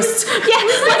about ghosts. Yeah,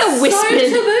 like a whispered. So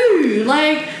taboo.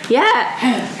 Like, yeah.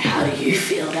 How do you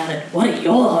feel about it? What are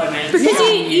your hormones? Because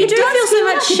you do feel so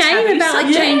much shame about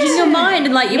like changing your mind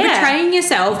and like you're betraying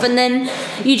yourself, and then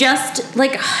you just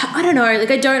like, I don't know, like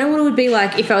I don't know what it would be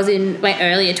like if I was in my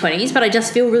earlier 20s, but I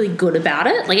just feel really good about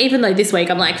it. Like even though this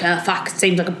week I'm like, fuck, it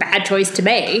seems like a bad choice to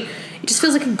me. It just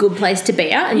feels like a good place to be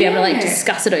at and be able to like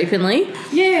discuss it openly.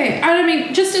 Yeah, I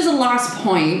mean, just as a last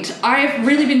point, I've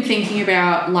really been thinking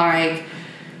about like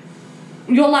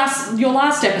your last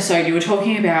episode. You were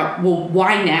talking about, well,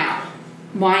 why now?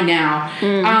 Why now?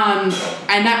 And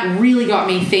that really got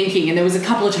me thinking. And there was a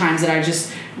couple of times that I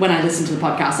just, when I listened to the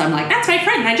podcast, I'm like, that's my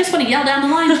friend. I just want to yell down the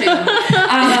line to him.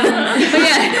 But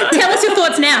yeah, tell us your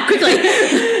thoughts now, quickly.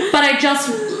 But I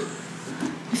just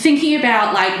thinking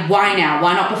about like, why now?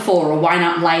 Why not before? Or why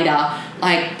not later?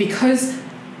 Like, because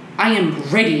I am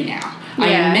ready now. I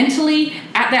am mentally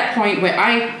at that point where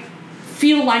I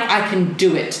feel like I can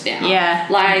do it now. Yeah.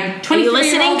 Like 23-year-old. Are you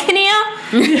listening, Kania?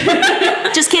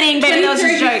 Just kidding, baby. That was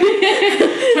just a joke.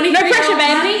 23 No pressure,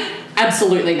 babe. Lanii?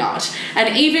 Absolutely not.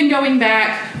 And even going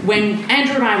back when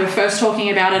Andrew and I were first talking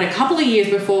about it a couple of years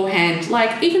beforehand,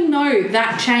 like, even though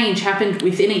that change happened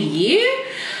within a year,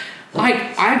 like,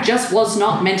 I just was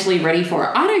not mentally ready for it.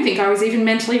 I don't think I was even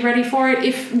mentally ready for it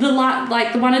if the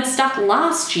one had stuck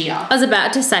last year. I was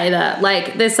about to say that,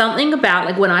 like, there's something about,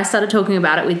 like, when I started talking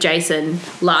about it with Jason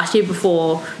last year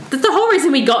before, that's the whole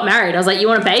reason we got married. I was like, you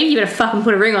want a baby? You better fucking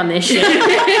put a ring on this shit.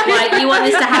 Like, you want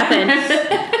this to happen.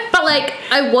 But, like,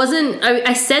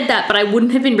 I said that, but I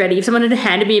wouldn't have been ready. If someone had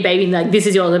handed me a baby and, like, this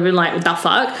is yours, I'd been like, what the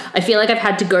fuck? I feel like I've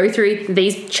had to go through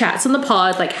these chats on the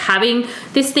pod, like, having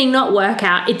this thing not work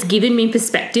out, it's given me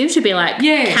perspective to be like,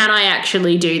 can I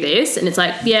actually do this? And it's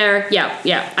like, yeah,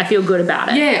 I feel good about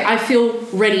it. Yeah, I feel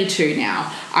ready to now.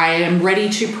 I am ready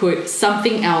to put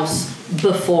something else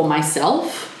before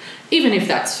myself. Even if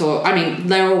that's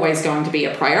they're always going to be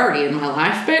a priority in my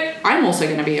life, but I'm also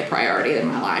going to be a priority in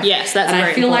my life. Yes, that's and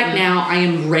very I feel important. like now I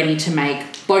am ready to make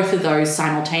both of those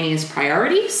simultaneous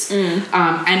priorities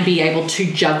and be able to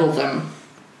juggle them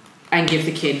and give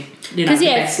the kid, the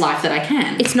best life that I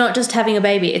can. It's not just having a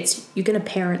baby, it's you're going to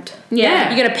parent. Yeah.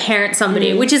 You're going to parent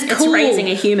somebody, which is cool. It's raising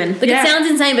a human. Like, it sounds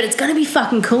insane, but it's going to be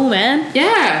fucking cool, man.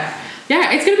 Yeah,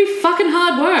 it's going to be fucking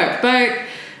hard work, but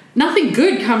nothing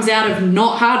good comes out of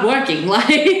not hard working. Like,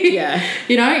 you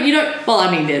don't, well, I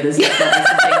mean, there's definitely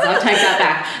some things. I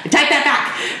take that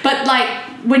back. But, like,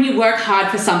 when you work hard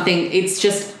for something, it's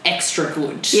just extra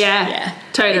good. Yeah,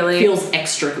 totally. It feels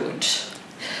extra good.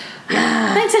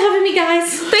 Thanks for having me,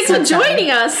 guys. Thanks for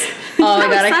joining us. Oh my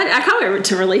god, I can't wait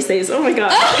to release these. Oh my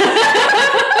god.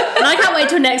 and I can't wait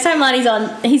till next time Lanie's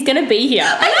on. He's going to be here.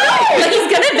 I know! Like,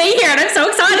 he's going to be here, and I'm so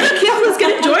excited. Kifla's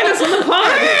going to join us on the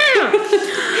pod.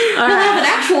 We'll have an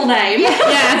actual name.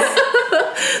 Yes.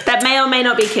 That may or may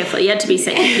not be Kifla, yet to be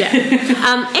seen. Yeah.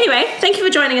 Anyway, thank you for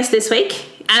joining us this week.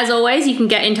 As always, you can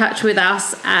get in touch with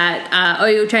us at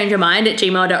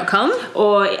you'llchangeyourmind@gmail.com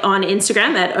or on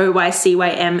Instagram at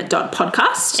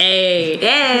oycym.podcast.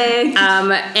 Hey.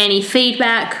 Any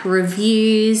feedback,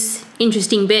 reviews,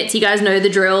 interesting bits, you guys know the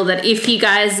drill, that if you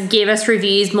guys give us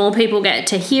reviews, more people get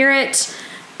to hear it,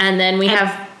 and then we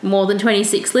have more than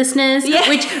 26 listeners,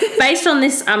 which, based on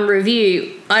this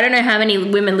review, I don't know how many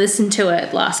women listened to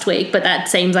it last week, but that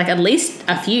seems like at least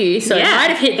a few, so it might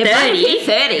have hit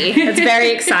 30. That's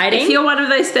very exciting. If you're one of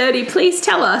those 30, please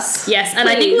tell us. Yes, and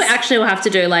I think we actually will have to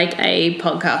do like a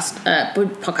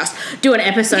do an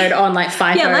episode on like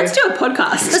FIFO. Yeah, let's do a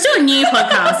podcast. Let's do a new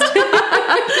podcast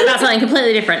about something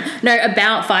completely different. No,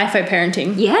 about FIFO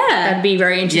parenting. Yeah. That'd be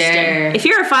very interesting. Yeah. If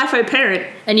you're a FIFO parent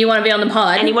and you want to be on the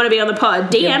pod,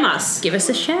 DM us. Give us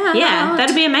a shout. Yeah,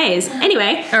 that'd be amazing.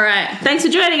 Anyway, all right. Thanks for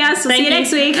joining us. We'll see you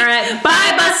next week. All right.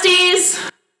 Bye, busties.